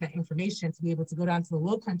that had that information to be able to go down to the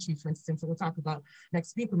Low Country, for instance, that we'll talk about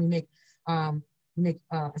next week when we make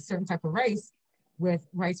a certain type of rice with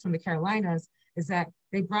rice from the Carolinas, is that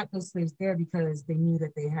they brought those slaves there because they knew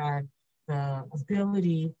that they had the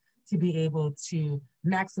ability to be able to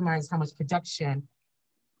maximize how much production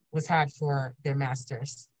was had for their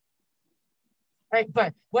masters. Right,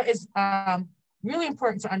 but what is really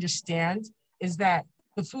important to understand is that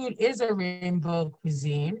the food is a rainbow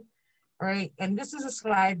cuisine, right? And this is a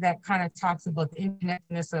slide that kind of talks about the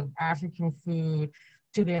interconnectedness of African food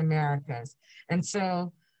to the Americas. And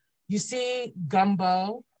so you see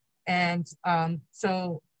gumbo, and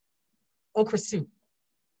so okra soup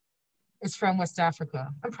is from West Africa,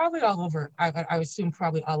 and probably all over, I assume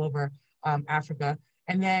probably all over Africa.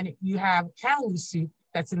 And then you have callaloo soup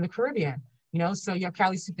that's in the Caribbean. You know, so you have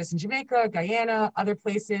callaloo soup that's in Jamaica, Guyana, other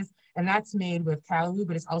places, and that's made with callaloo,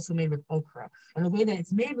 but it's also made with okra. And the way that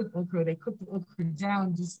it's made with okra, they cook the okra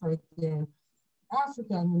down just like in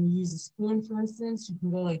Africa. And when you use a spoon, for instance, you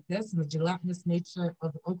can go like this, and the gelatinous nature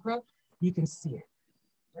of the okra, you can see it,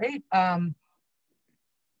 right?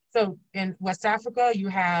 So in West Africa, you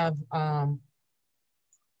have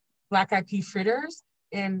black-eyed pea fritters.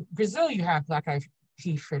 In Brazil, you have black-eyed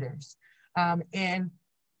pea fritters. In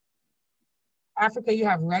Africa, you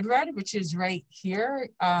have red, which is right here.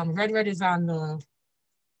 Red is on the,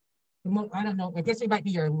 I don't know, I guess it might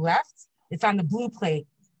be your left. It's on the blue plate.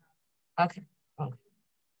 Okay. Oh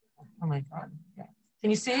my God. Yeah. Can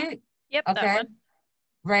you see it? Yep. Okay. That one.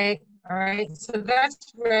 Right. All right. So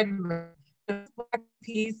that's red. The black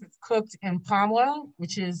peas, it's cooked in palm oil,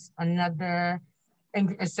 which is another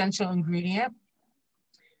essential ingredient.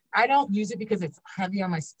 I don't use it because it's heavy on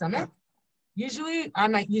my stomach. Usually I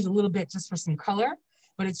might use a little bit just for some color,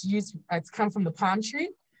 but it's come from the palm tree,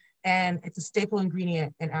 and it's a staple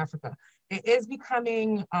ingredient in Africa. It is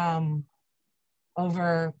becoming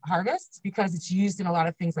over harvest because it's used in a lot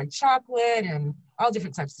of things like chocolate and all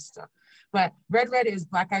different types of stuff. But red is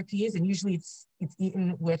black-eyed peas, and usually it's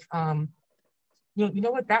eaten with, you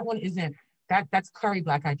know what, that one isn't, that's curry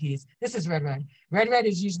black-eyed peas. This is red. Red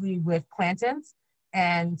is usually with plantains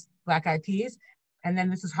and black-eyed peas. And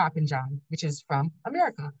then this is Hoppin' John, which is from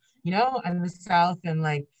America, you know, and the South, and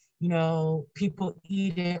like, you know, people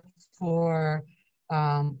eat it for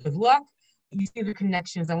good luck. You see the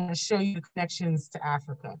connections. I want to show you the connections to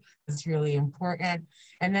Africa. It's really important.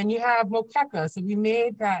 And then you have moqueca. So we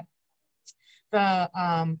made that, the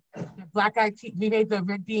black-eyed pea, we made the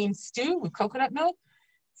red bean stew with coconut milk.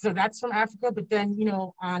 So that's from Africa. But then, you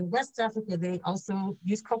know, on West Africa, they also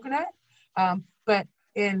use coconut. But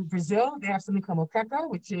in Brazil, they have something called moqueca,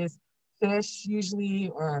 which is fish usually,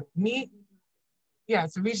 or meat. Yeah,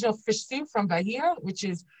 it's a regional fish soup from Bahia, which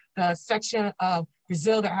is the section of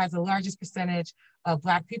Brazil that has the largest percentage of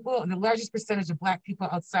Black people. And the largest percentage of Black people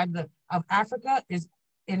outside of Africa is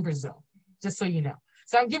in Brazil, just so you know.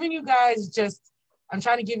 So I'm giving you guys I'm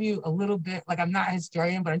trying to give you a little bit, like I'm not a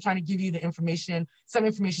historian, but I'm trying to give you the information, some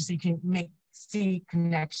information so you can see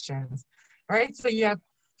connections. All right, so you have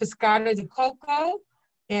pescado de coco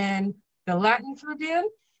in the Latin Caribbean,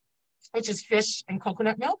 which is fish and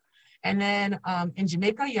coconut milk. And then in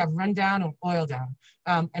Jamaica, you have rundown or oil down.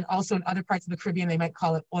 And also in other parts of the Caribbean, they might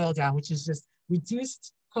call it oil down, which is just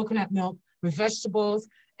reduced coconut milk with vegetables,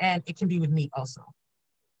 and it can be with meat also.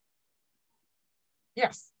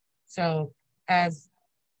 Yes, so as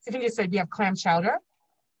Tiffany just said, we have clam chowder.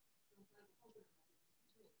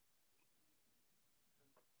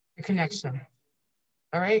 The connection.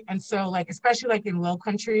 All right, and so like, especially like in Low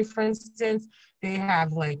Country, for instance, they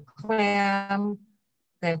have like clam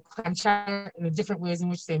chowder, and the different ways in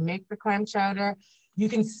which they make the clam chowder. You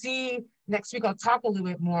can see, next week I'll talk a little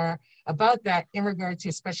bit more about that in regard to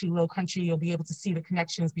especially Low Country. You'll be able to see the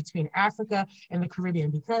connections between Africa and the Caribbean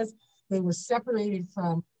because they were separated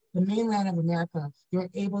from the mainland of America. They were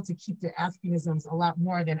able to keep their Africanisms a lot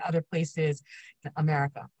more than other places in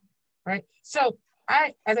America, right? So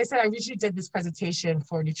as I said, I originally did this presentation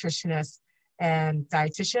for nutritionists and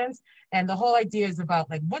dietitians. And the whole idea is about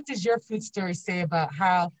like, what does your food story say about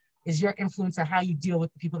how is your influence on how you deal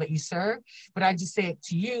with the people that you serve? But I just say it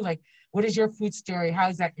to you, like, what is your food story? How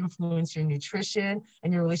does that influence your nutrition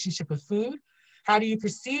and your relationship with food? How do you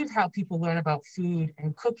perceive how people learn about food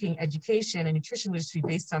and cooking, education, and nutrition literacy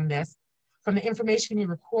based on this? From the information you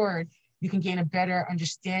record, you can gain a better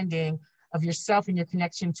understanding of yourself and your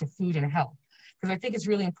connection to food and health. Because I think it's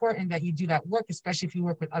really important that you do that work, especially if you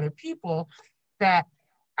work with other people, that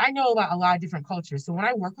I know about a lot of different cultures. So when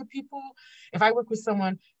I work with people, if I work with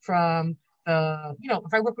someone from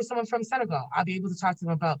if I work with someone from Senegal, I'll be able to talk to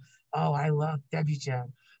them about, oh, I love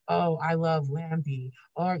Debijan. oh, I love lambi,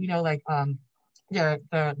 or, you know, like, yeah,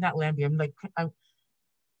 not lambi,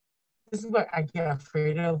 this is what I get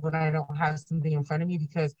afraid of when I don't have something in front of me,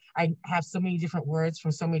 because I have so many different words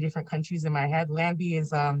from so many different countries in my head. Lambi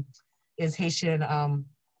is Haitian,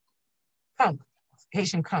 kunk,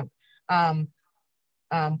 Haitian kunk. I'm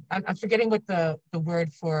forgetting what the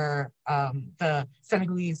word for the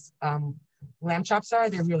Senegalese lamb chops are.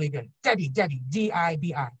 They're really good. Debbie,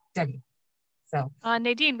 D-I-B-I, Debbie. So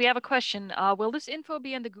Nadine, we have a question. Will this info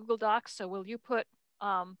be in the Google Docs? So will you put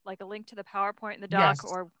like a link to the PowerPoint in the doc,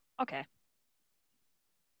 yes. or okay?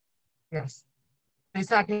 Yes, it's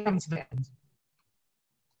not going to come to the end.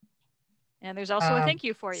 And there's also a thank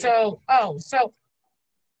you for you.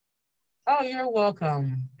 Oh, you're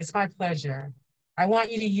welcome. It's my pleasure. I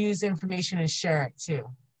want you to use information and share it too.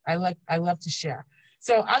 I love to share.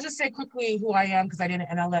 So I'll just say quickly who I am, because I didn't,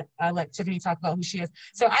 and I'll let Tiffany talk about who she is.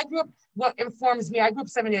 So I grew up, what informs me, I grew up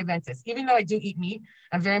Seventh-day Adventist. Even though I do eat meat,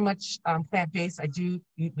 I'm very much plant-based. I do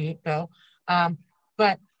eat meat though.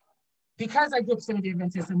 But because I grew up Seventh-day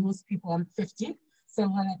Adventist, and most people, I'm 50. So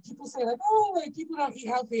when people say like, oh, like people don't eat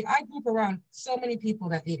healthy, I grew up around so many people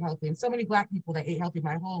that ate healthy, and so many Black people that ate healthy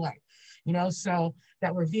my whole life, you know, so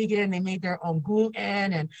that were vegan. They made their own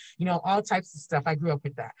gluten and, you know, all types of stuff. I grew up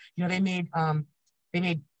with that. You know, they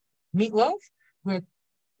made meatloaf with,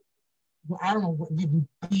 well, I don't know,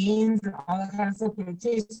 beans and all that kind of stuff, but it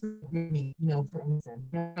tastes like meat, you know, for instance.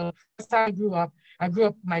 You know, that's how I grew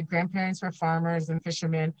up. My grandparents were farmers and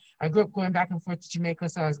fishermen. I grew up going back and forth to Jamaica,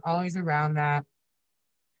 so I was always around that.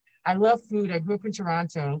 I love food. I grew up in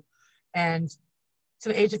Toronto, and to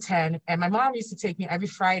the age of 10, and my mom used to take me every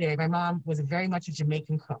Friday. My mom was very much a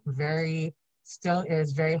Jamaican cook, still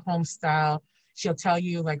is very home style. She'll tell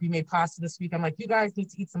you, like, we made pasta this week. I'm like, you guys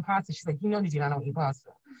need to eat some pasta. She's like, you know, Nadine, I don't eat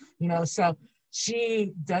pasta. You know, so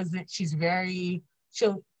she does it.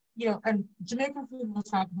 She'll, you know, and Jamaican food, we'll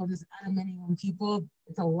talk about this out of many people.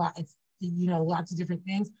 It's a lot, it's, you know, lots of different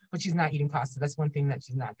things, but she's not eating pasta. That's one thing that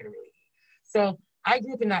she's not going to really eat. So I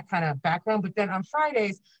grew up in that kind of background, but then on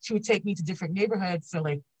Fridays, she would take me to different neighborhoods. So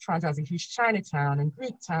like Toronto has a huge Chinatown and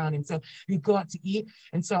Greek town. And so we'd go out to eat.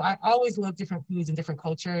 And so I always love different foods and different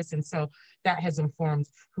cultures. And so that has informed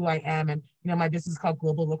who I am. And, you know, my business is called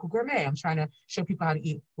Global Local Gourmet. I'm trying to show people how to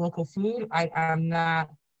eat local food. I am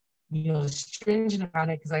not, you know, stringent about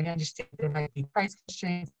it, because I understand there might be price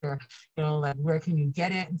constraints, or, you know, like where can you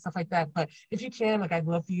get it and stuff like that. But if you can, like, I'd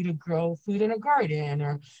love for you to grow food in a garden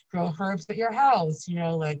or grow herbs at your house, you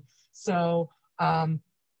know, like, so,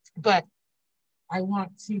 but I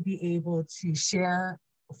want to be able to share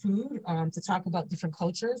food, to talk about different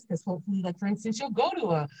cultures, because hopefully, like, for instance, you'll go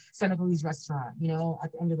to a Senegalese restaurant, you know,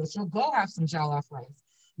 at the end of this, you'll go have some jollof rice,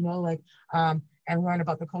 you know, like, and learn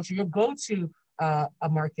about the culture. You'll go to a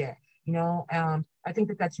market, you know. I think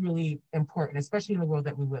that that's really important, especially in the world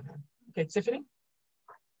that we live in. Okay, Tiffany?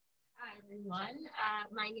 Hi, everyone.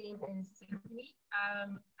 My name is Tiffany.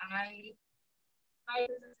 My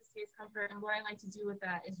business is Taste Comfort, and what I like to do with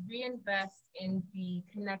that is reinvest in the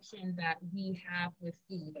connection that we have with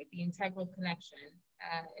food, like the integral connection.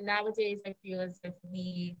 And nowadays, I feel as if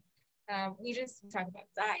we just talk about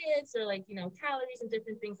diets, or, like, you know, calories and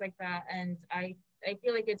different things like that. And I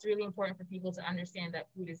feel like it's really important for people to understand that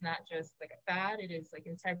food is not just like a fad. It is like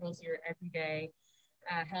integral to your everyday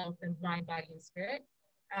health and mind, body, and spirit.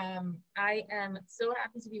 I am so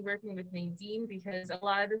happy to be working with Nadine, because a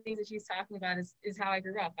lot of the things that she's talking about is how I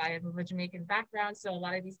grew up. I have a Jamaican background, so a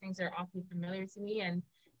lot of these things are awfully familiar to me. And,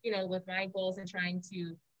 you know, with my goals and trying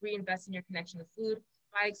to reinvest in your connection with food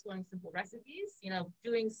by exploring simple recipes, you know,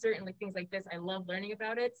 doing certain things like this, I love learning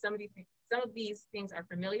about it. Some of these things are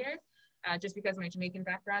familiar, just because of my Jamaican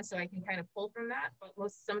background, so I can kind of pull from that.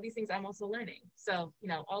 But some of these things I'm also learning. So, you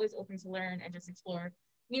know, always open to learn and just explore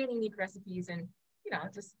new and unique recipes, and, you know,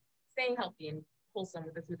 just staying healthy and wholesome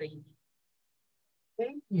with the food that you eat.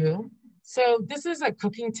 Thank you. So this is a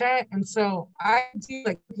cooking tent, and so I do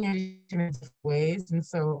like cooking in different ways. And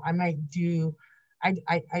so I might do,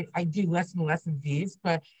 I do less and less of these,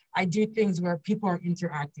 but I do things where people are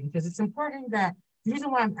interacting, because it's important that the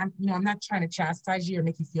reason why I'm, you know, I'm not trying to chastise you or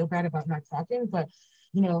make you feel bad about not talking, but,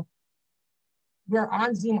 you know, we're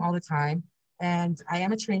on Zoom all the time, and I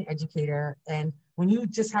am a trained educator. And when you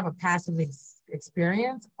just have a passive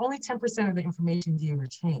experience, only 10% of the information do you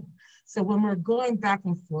retain. So when we're going back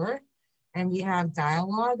and forth and we have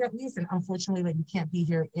dialogue, at least, and unfortunately, like, you can't be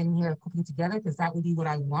in here cooking together, because that would be what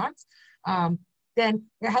I want, then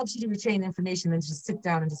it helps you to retain information than just sit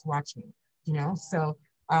down and just watch me, you know? So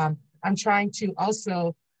I'm trying to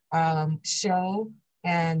also show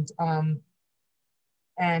and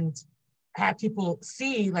have people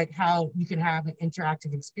see like how you can have an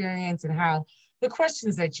interactive experience and how the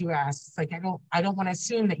questions that you ask. It's like, I don't want to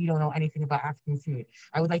assume that you don't know anything about African food.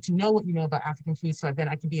 I would like to know what you know about African food so then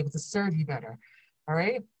I can be able to serve you better. All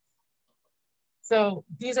right. So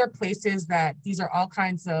these are places that, these are all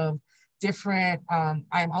kinds of different,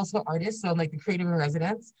 I'm also an artist, so I'm like the creative in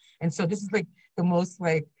residence. And so this is like the most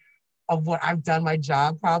like of what I've done my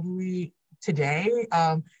job probably today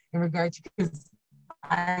in regard to, because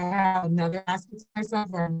I have another aspect of myself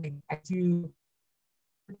where I do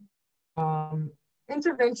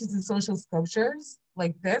interventions in social sculptures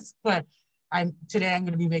like this, but today I'm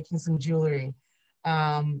going to be making some jewelry.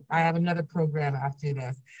 I have another program after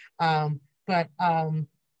this, but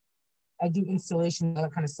I do installation, all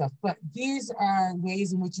that kind of stuff. But these are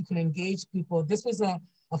ways in which you can engage people. This was a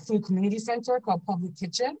food community center called Public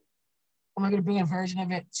Kitchen. I'm going to bring a version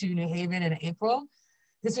of it to New Haven in April.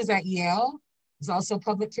 This was at Yale. It's also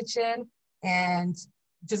Public Kitchen, and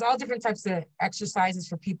there's all different types of exercises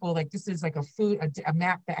for people. Like this is like a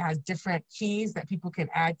map that has different keys that people can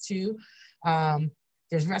add to.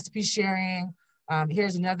 There's recipe sharing.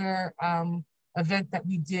 Here's another event that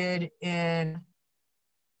we did in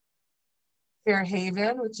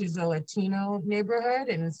Fairhaven, which is a Latino neighborhood.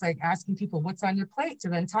 And it's like asking people what's on your plate to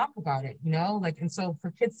then talk about it, you know? Like, and so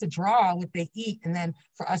for kids to draw what they eat and then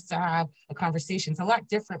for us to have a conversation, it's a lot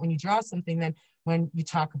different when you draw something than when you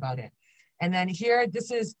talk about it. And then here,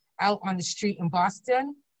 this is out on the street in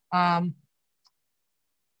Boston,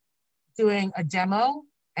 doing a demo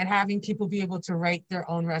and having people be able to write their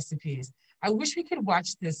own recipes. I wish we could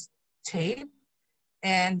watch this tape,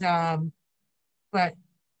 and but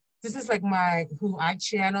this is like who I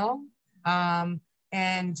channel,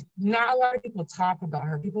 and not a lot of people talk about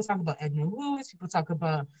her. People talk about Edna Lewis, people talk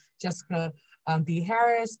about Jessica B.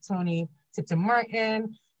 Harris, Toni Tipton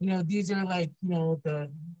Martin. You know, these are like, you know,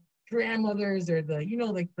 the grandmothers or the, you know,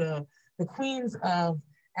 like the queens of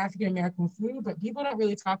African-American food, but people don't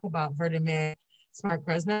really talk about Verda Mae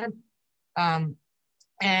Smart-Gresner.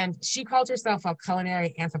 And she called herself a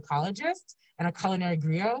culinary anthropologist and a culinary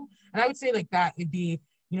griot. And I would say like that would be,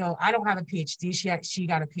 you know, I don't have a PhD. She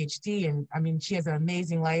got a PhD, and I mean, she has an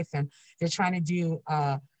amazing life. And they're trying to do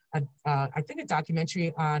I think a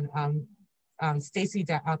documentary on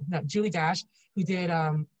Julie Dash, who did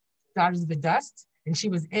Daughters of the Dust, and she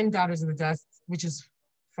was in Daughters of the Dust, which is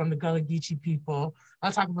from the Gullah Geechee people.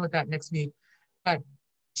 I'll talk about that next week. But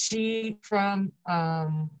she from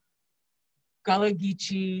Gullah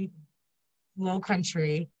Geechee, Low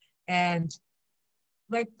Country, and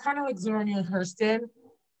like kind of like Zora Neale Hurston,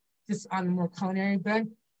 just on the more culinary bent,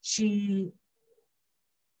 she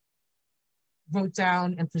wrote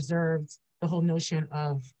down and preserved the whole notion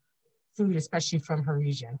of food, especially from her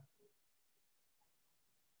region.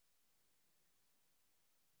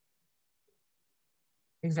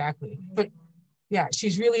 Exactly. But yeah, she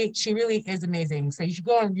really is amazing. So you should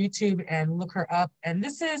go on YouTube and look her up. And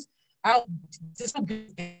this will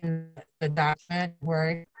be in the document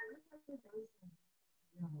where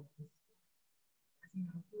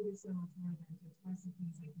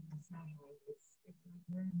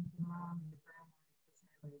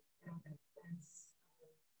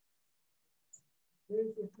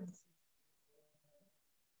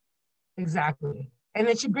exactly. And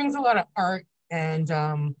then she brings a lot of art and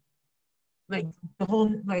like the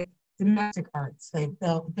whole like domestic arts, like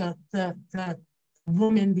the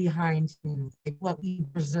woman behind food, like what we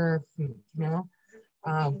preserve food, you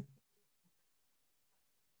know.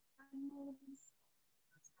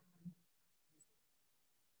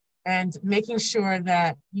 And making sure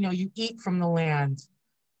that, you know, you eat from the land,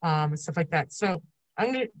 and stuff like that. So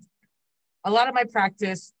a lot of my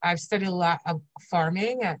practice, I've studied a lot of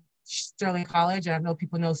farming at Sterling College. I know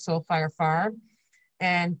people know Soul Fire Farm.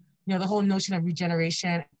 And, you know, the whole notion of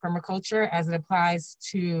regeneration, permaculture as it applies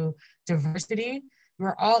to diversity,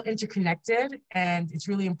 we're all interconnected, and it's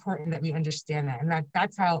really important that we understand that. And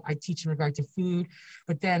that's how I teach in regard to food.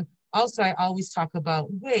 But then also I always talk about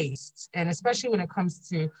waste, and especially when it comes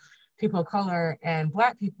to people of color and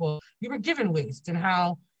Black people, we were given waste, and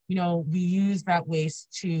how, you know, we use that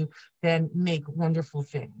waste to then make wonderful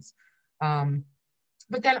things.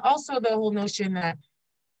 But then also the whole notion that,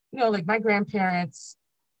 you know, like my grandparents,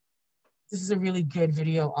 this is a really good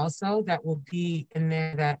video also that will be in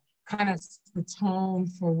there that kind of sets the tone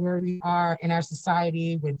for where we are in our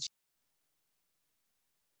society with.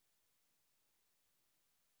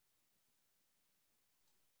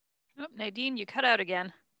 Oh, Nadine, you cut out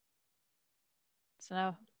again.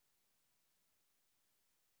 So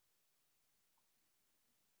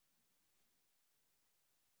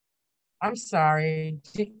I'm sorry.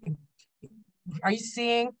 Are you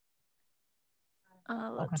seeing?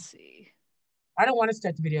 Let's see. I don't want to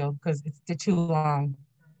start the video because they're too long.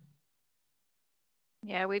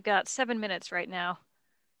 Yeah, we've got 7 minutes right now.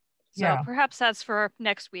 So yeah. Perhaps that's for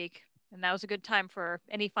next week. And that was a good time for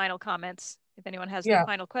any final comments. If anyone has any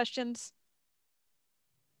final questions.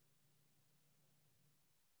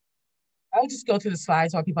 I'll just go through the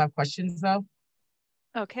slides while people have questions though.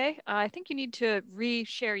 Okay, I think you need to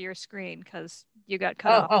re-share your screen because you got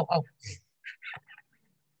cut off. Oh.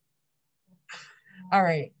 All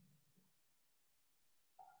right.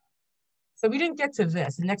 So we didn't get to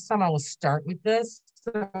this. Next time I will start with this.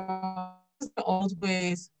 So this is the Old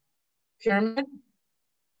Ways pyramid.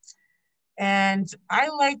 And I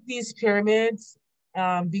like these pyramids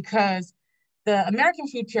because the American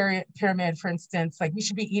food pyramid, for instance, like we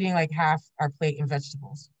should be eating like half our plate in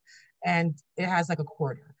vegetables. And it has like a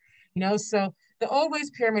quarter, you know? So the Old Ways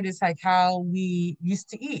pyramid is like how we used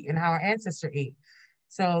to eat and how our ancestors ate.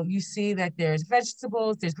 So you see that there's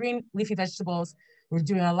vegetables, there's green leafy vegetables. We're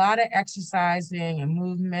doing a lot of exercising and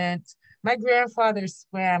movement. My grandfather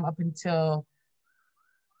swam up until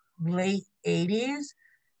late 80s.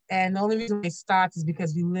 And the only reason we stopped is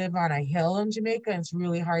because we live on a hill in Jamaica and it's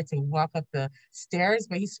really hard to walk up the stairs,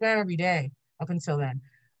 but he swam every day up until then.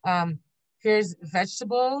 Here's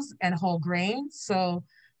vegetables and whole grains. So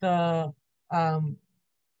the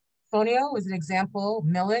fonio is an example,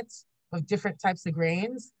 millet of different types of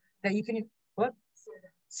grains that you can,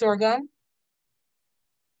 sorghum,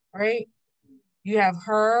 right? You have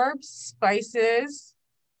herbs, spices,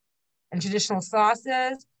 and traditional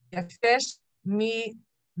sauces. You have fish, meat,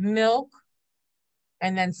 milk,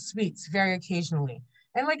 and then sweets very occasionally.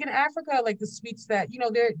 And like in Africa, like the sweets that,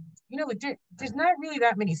 there's not really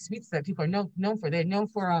that many sweets that people are known for. They're known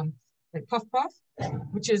for like puff puff,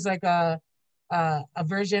 which is like a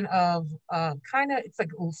version of it's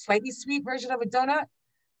like a slightly sweet version of a donut.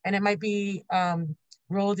 And it might be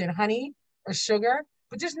rolled in honey or sugar,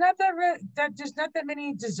 but there's not that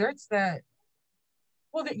many desserts that,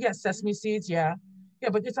 yes, sesame seeds, yeah,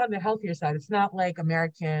 but it's on the healthier side. It's not like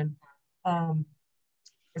American,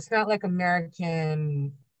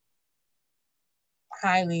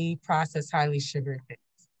 highly processed, highly sugared things.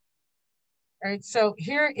 All right, so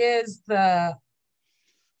here is the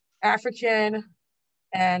African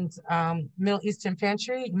and Middle Eastern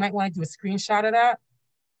pantry. You might want to do a screenshot of that.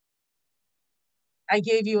 I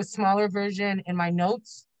gave you a smaller version in my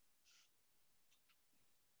notes.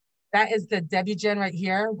 That is the Debugen right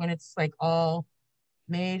here when it's like all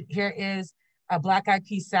made. Here is a black-eyed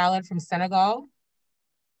pea salad from Senegal.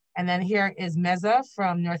 And then here is meza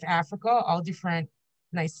from North Africa, all different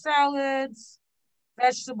nice salads,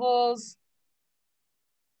 vegetables.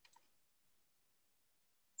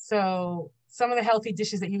 So some of the healthy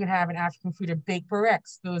dishes that you can have in African food are baked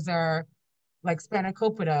barrettes. Those are like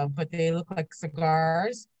spanakopita, but they look like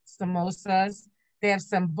cigars, samosas. They have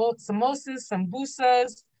some samosas,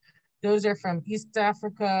 sambusas. Those are from East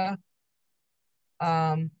Africa.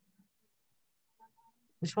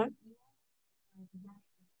 Which one?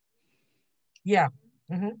 Yeah.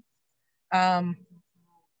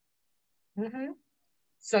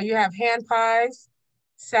 So you have hand pies,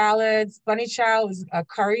 salads. Bunny chow is a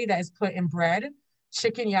curry that is put in bread.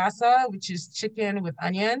 Chicken yassa, which is chicken with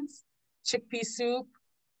onions. Chickpea soup,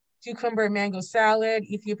 cucumber and mango salad,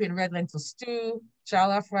 Ethiopian red lentil stew,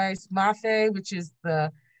 jollof rice, mafe, which is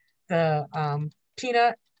the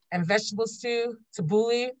peanut and vegetable stew,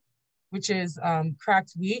 tabbouleh, which is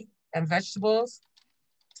cracked wheat and vegetables,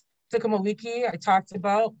 sukuma wiki I talked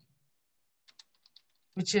about,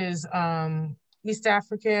 which is East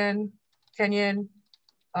African, Kenyan,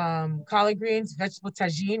 collard greens, vegetable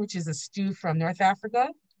tagine, which is a stew from North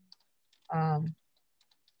Africa.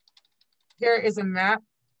 Here is a map.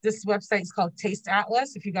 This website is called Taste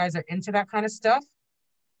Atlas, if you guys are into that kind of stuff.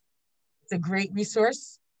 It's a great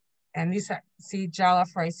resource. And these see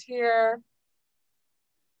jollof rice here.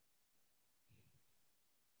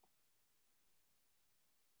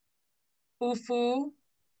 Fufu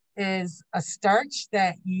is a starch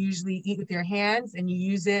that you usually eat with your hands and you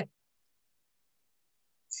use it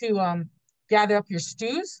to gather up your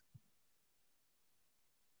stews.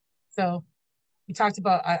 So we talked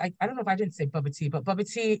about, I don't know if I didn't say bubba tea, but bubba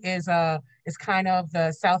tea is kind of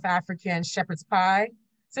the South African shepherd's pie.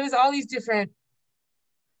 So there's all these different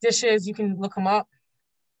dishes. You can look them up.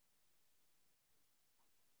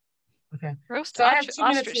 Okay. Roast so I have 2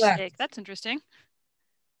 minutes ostrich left. steak. That's interesting.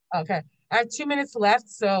 Okay. I have 2 minutes left.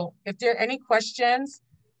 So if there are any questions,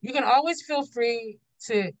 you can always feel free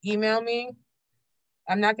to email me.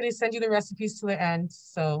 I'm not going to send you the recipes to the end.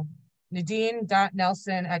 So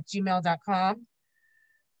nadine.nelson@gmail.com.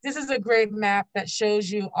 This is a great map that shows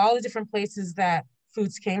you all the different places that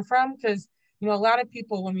foods came from. Because, you know, a lot of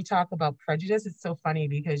people, when we talk about prejudice, it's so funny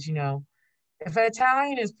because, you know, if an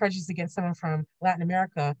Italian is prejudiced against someone from Latin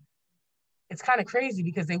America, it's kind of crazy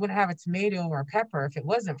because they wouldn't have a tomato or a pepper if it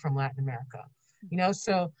wasn't from Latin America. You know,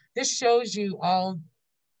 so this shows you all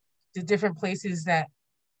the different places that,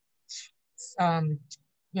 you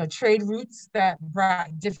know, trade routes that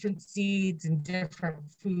brought different seeds and different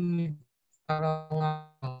foods along.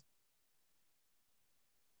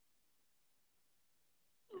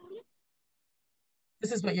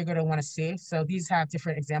 This is what you're going to want to see. So these have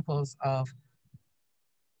different examples of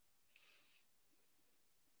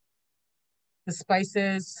the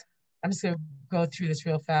spices. I'm just going to go through this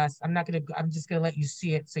real fast. I'm just going to let you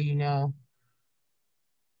see it so you know.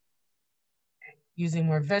 Using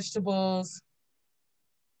more vegetables.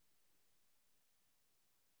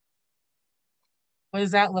 What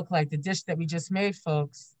does that look like? The dish that we just made,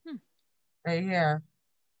 folks. Right here.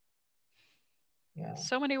 Yeah.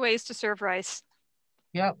 So many ways to serve rice.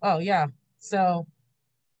 Yep. Oh, yeah. So,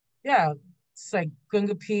 yeah, it's like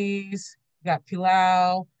gunga peas, you got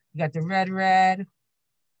pilau, you got the red. Kind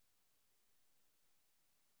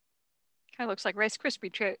of looks like Rice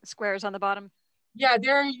Krispie squares on the bottom. Yeah,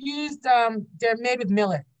 they're made with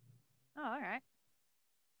millet. Oh, all right.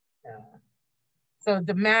 Yeah. So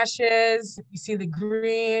the mashes, you see the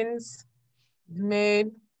greens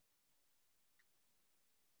made.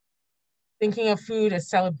 Thinking of food as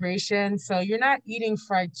celebration. So you're not eating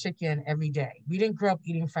fried chicken every day. We didn't grow up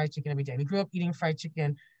eating fried chicken every day. We grew up eating fried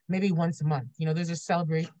chicken maybe once a month. You know, those are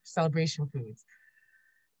celebration foods.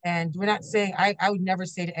 And we're not saying, I would never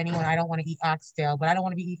say to anyone, I don't want to eat oxtail, but I don't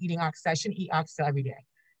want to be eating oxtail. I shouldn't eat oxtail every day.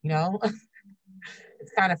 You know,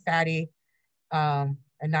 it's kind of fatty and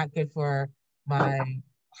not good for my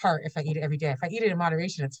heart if I eat it every day. If I eat it in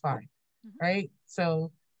moderation, it's fine, right?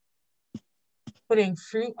 So putting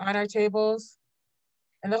fruit on our tables.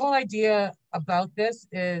 And the whole idea about this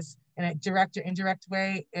is, in a direct or indirect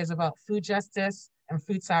way, is about food justice and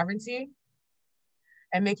food sovereignty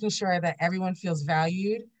and making sure that everyone feels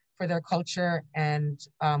valued for their culture and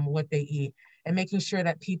what they eat, and making sure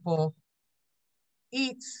that people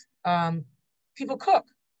cook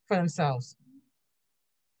for themselves.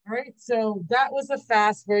 All right, so that was a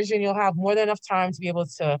fast version. You'll have more than enough time to be able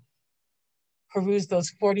to peruse those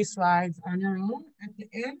 40 slides on your own at the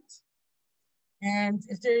end. And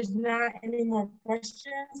if there's not any more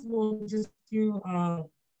questions, we'll just do,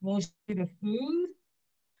 we'll show the food.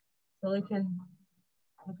 So they can,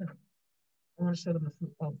 okay. I want to show them the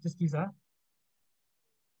food. Oh, just use that.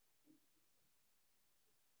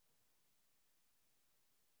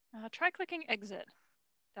 Try clicking exit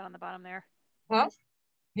down on the bottom there. Huh?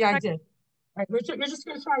 Yeah, I did. All right, we're just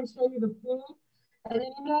going to try and show you the food. And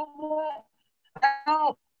then you know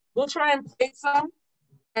what? We'll try and plate some,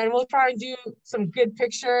 and we'll try and do some good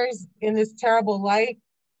pictures in this terrible light.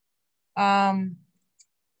 And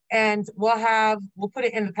we'll put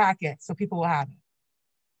it in the packet so people will have it.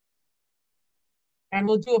 And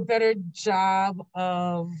we'll do a better job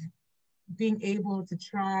of being able to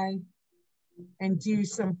try and do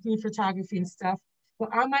some food photography and stuff.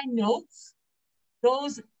 But on my notes,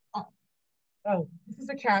 those, oh, this is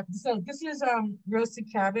a so this is roasted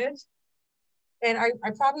cabbage. And I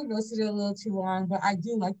probably roasted it a little too long, but I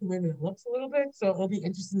do like the way that it looks a little bit. So it'll be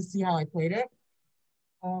interesting to see how I played it.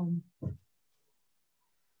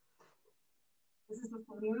 This is the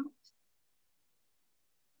photo.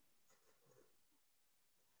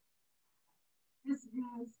 This is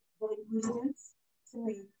the ingredients to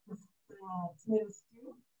make the tomato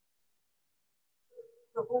stew.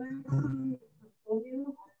 The onion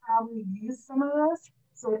will probably use some of this,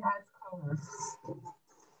 so it adds color.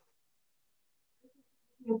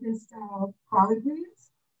 Ethiopian style collard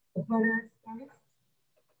greens, the butter spice.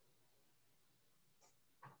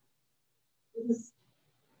 This is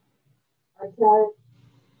our carrot.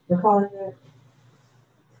 We're calling it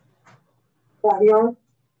ravioli.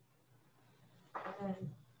 And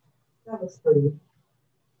that looks pretty.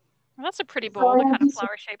 Well, that's a pretty bowl, the kind of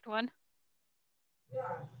flower-shaped one. Yeah,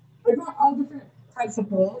 I got all different types of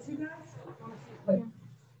bowls, you guys.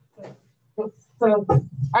 So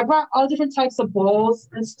I brought all different types of bowls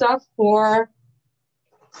and stuff for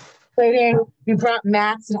plating. We brought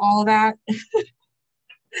mats and all of that.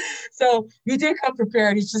 So you did come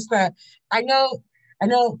prepared. It's just that I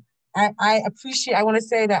appreciate, I want to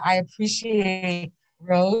say that I appreciate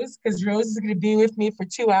Rose, because Rose is going to be with me for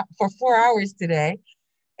 4 hours today.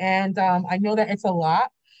 And I know that it's a lot.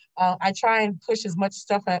 I try and push as much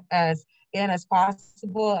stuff as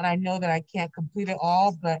possible, and I know that I can't complete it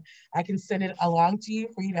all, but I can send it along to you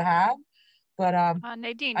for you to have. But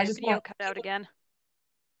Nadine, I your just video cut out again.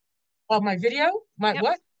 Oh, my video? My Yep.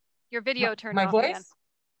 what? Your video turned my off voice? again.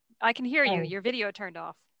 I can hear you. Oh. Your video turned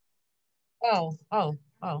off. Oh.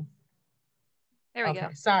 There we go.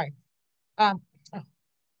 Sorry. Oh,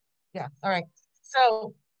 yeah. All right.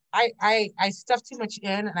 So I stuffed too much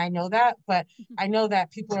in, and I know that, but I know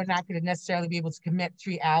that people are not going to necessarily be able to commit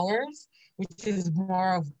 3 hours, which is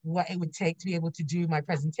more of what it would take to be able to do my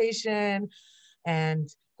presentation and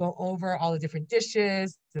go over all the different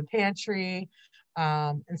dishes, the pantry,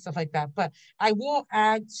 and stuff like that. But I will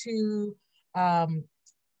add to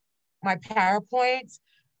my PowerPoint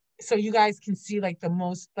so you guys can see like the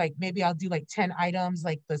most, like maybe I'll do like 10 items,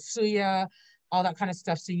 like the suya, all that kind of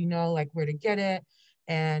stuff, so you know like where to get it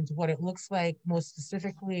and what it looks like most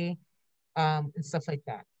specifically, and stuff like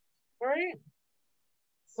that. All right.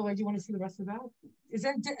 So I do want to see the rest of that. Does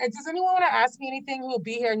anyone want to ask me anything who will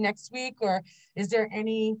be here next week, or is there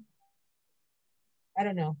any, I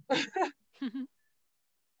don't know.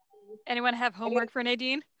 Anyone have homework for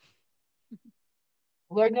Nadine?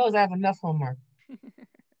 Lord knows I have enough homework.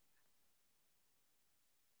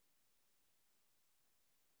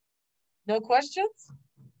 No questions?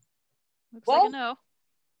 Looks like a no.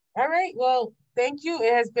 All right. Well, thank you.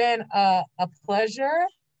 It has been a pleasure.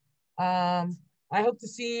 I hope to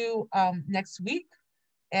see you next week.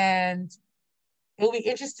 And it'll be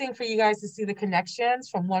interesting for you guys to see the connections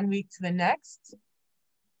from one week to the next.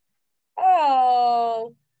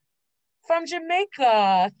 Oh, from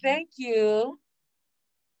Jamaica. Thank you.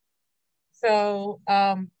 So,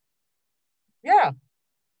 yeah.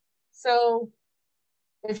 So,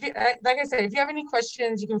 if you, like I said, if you have any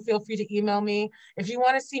questions, you can feel free to email me. If you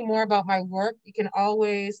want to see more about my work, you can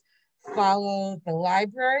always follow the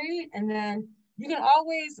library, and then you can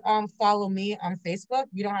always follow me on Facebook.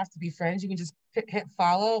 You don't have to be friends. You can just hit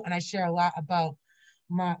follow, and I share a lot about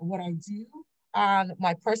what I do on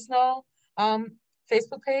my personal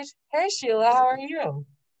Facebook page. Hey Sheila, how are you?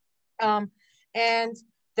 And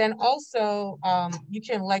then also you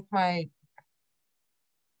can like my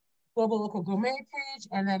Global Local Gourmet page,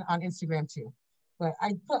 and then on Instagram too. But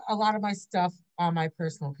I put a lot of my stuff on my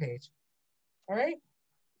personal page. All right.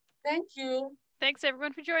 Thank you. Thanks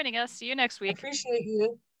everyone for joining us. See you next week. Appreciate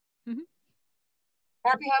you.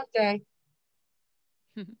 Happy Hump Day.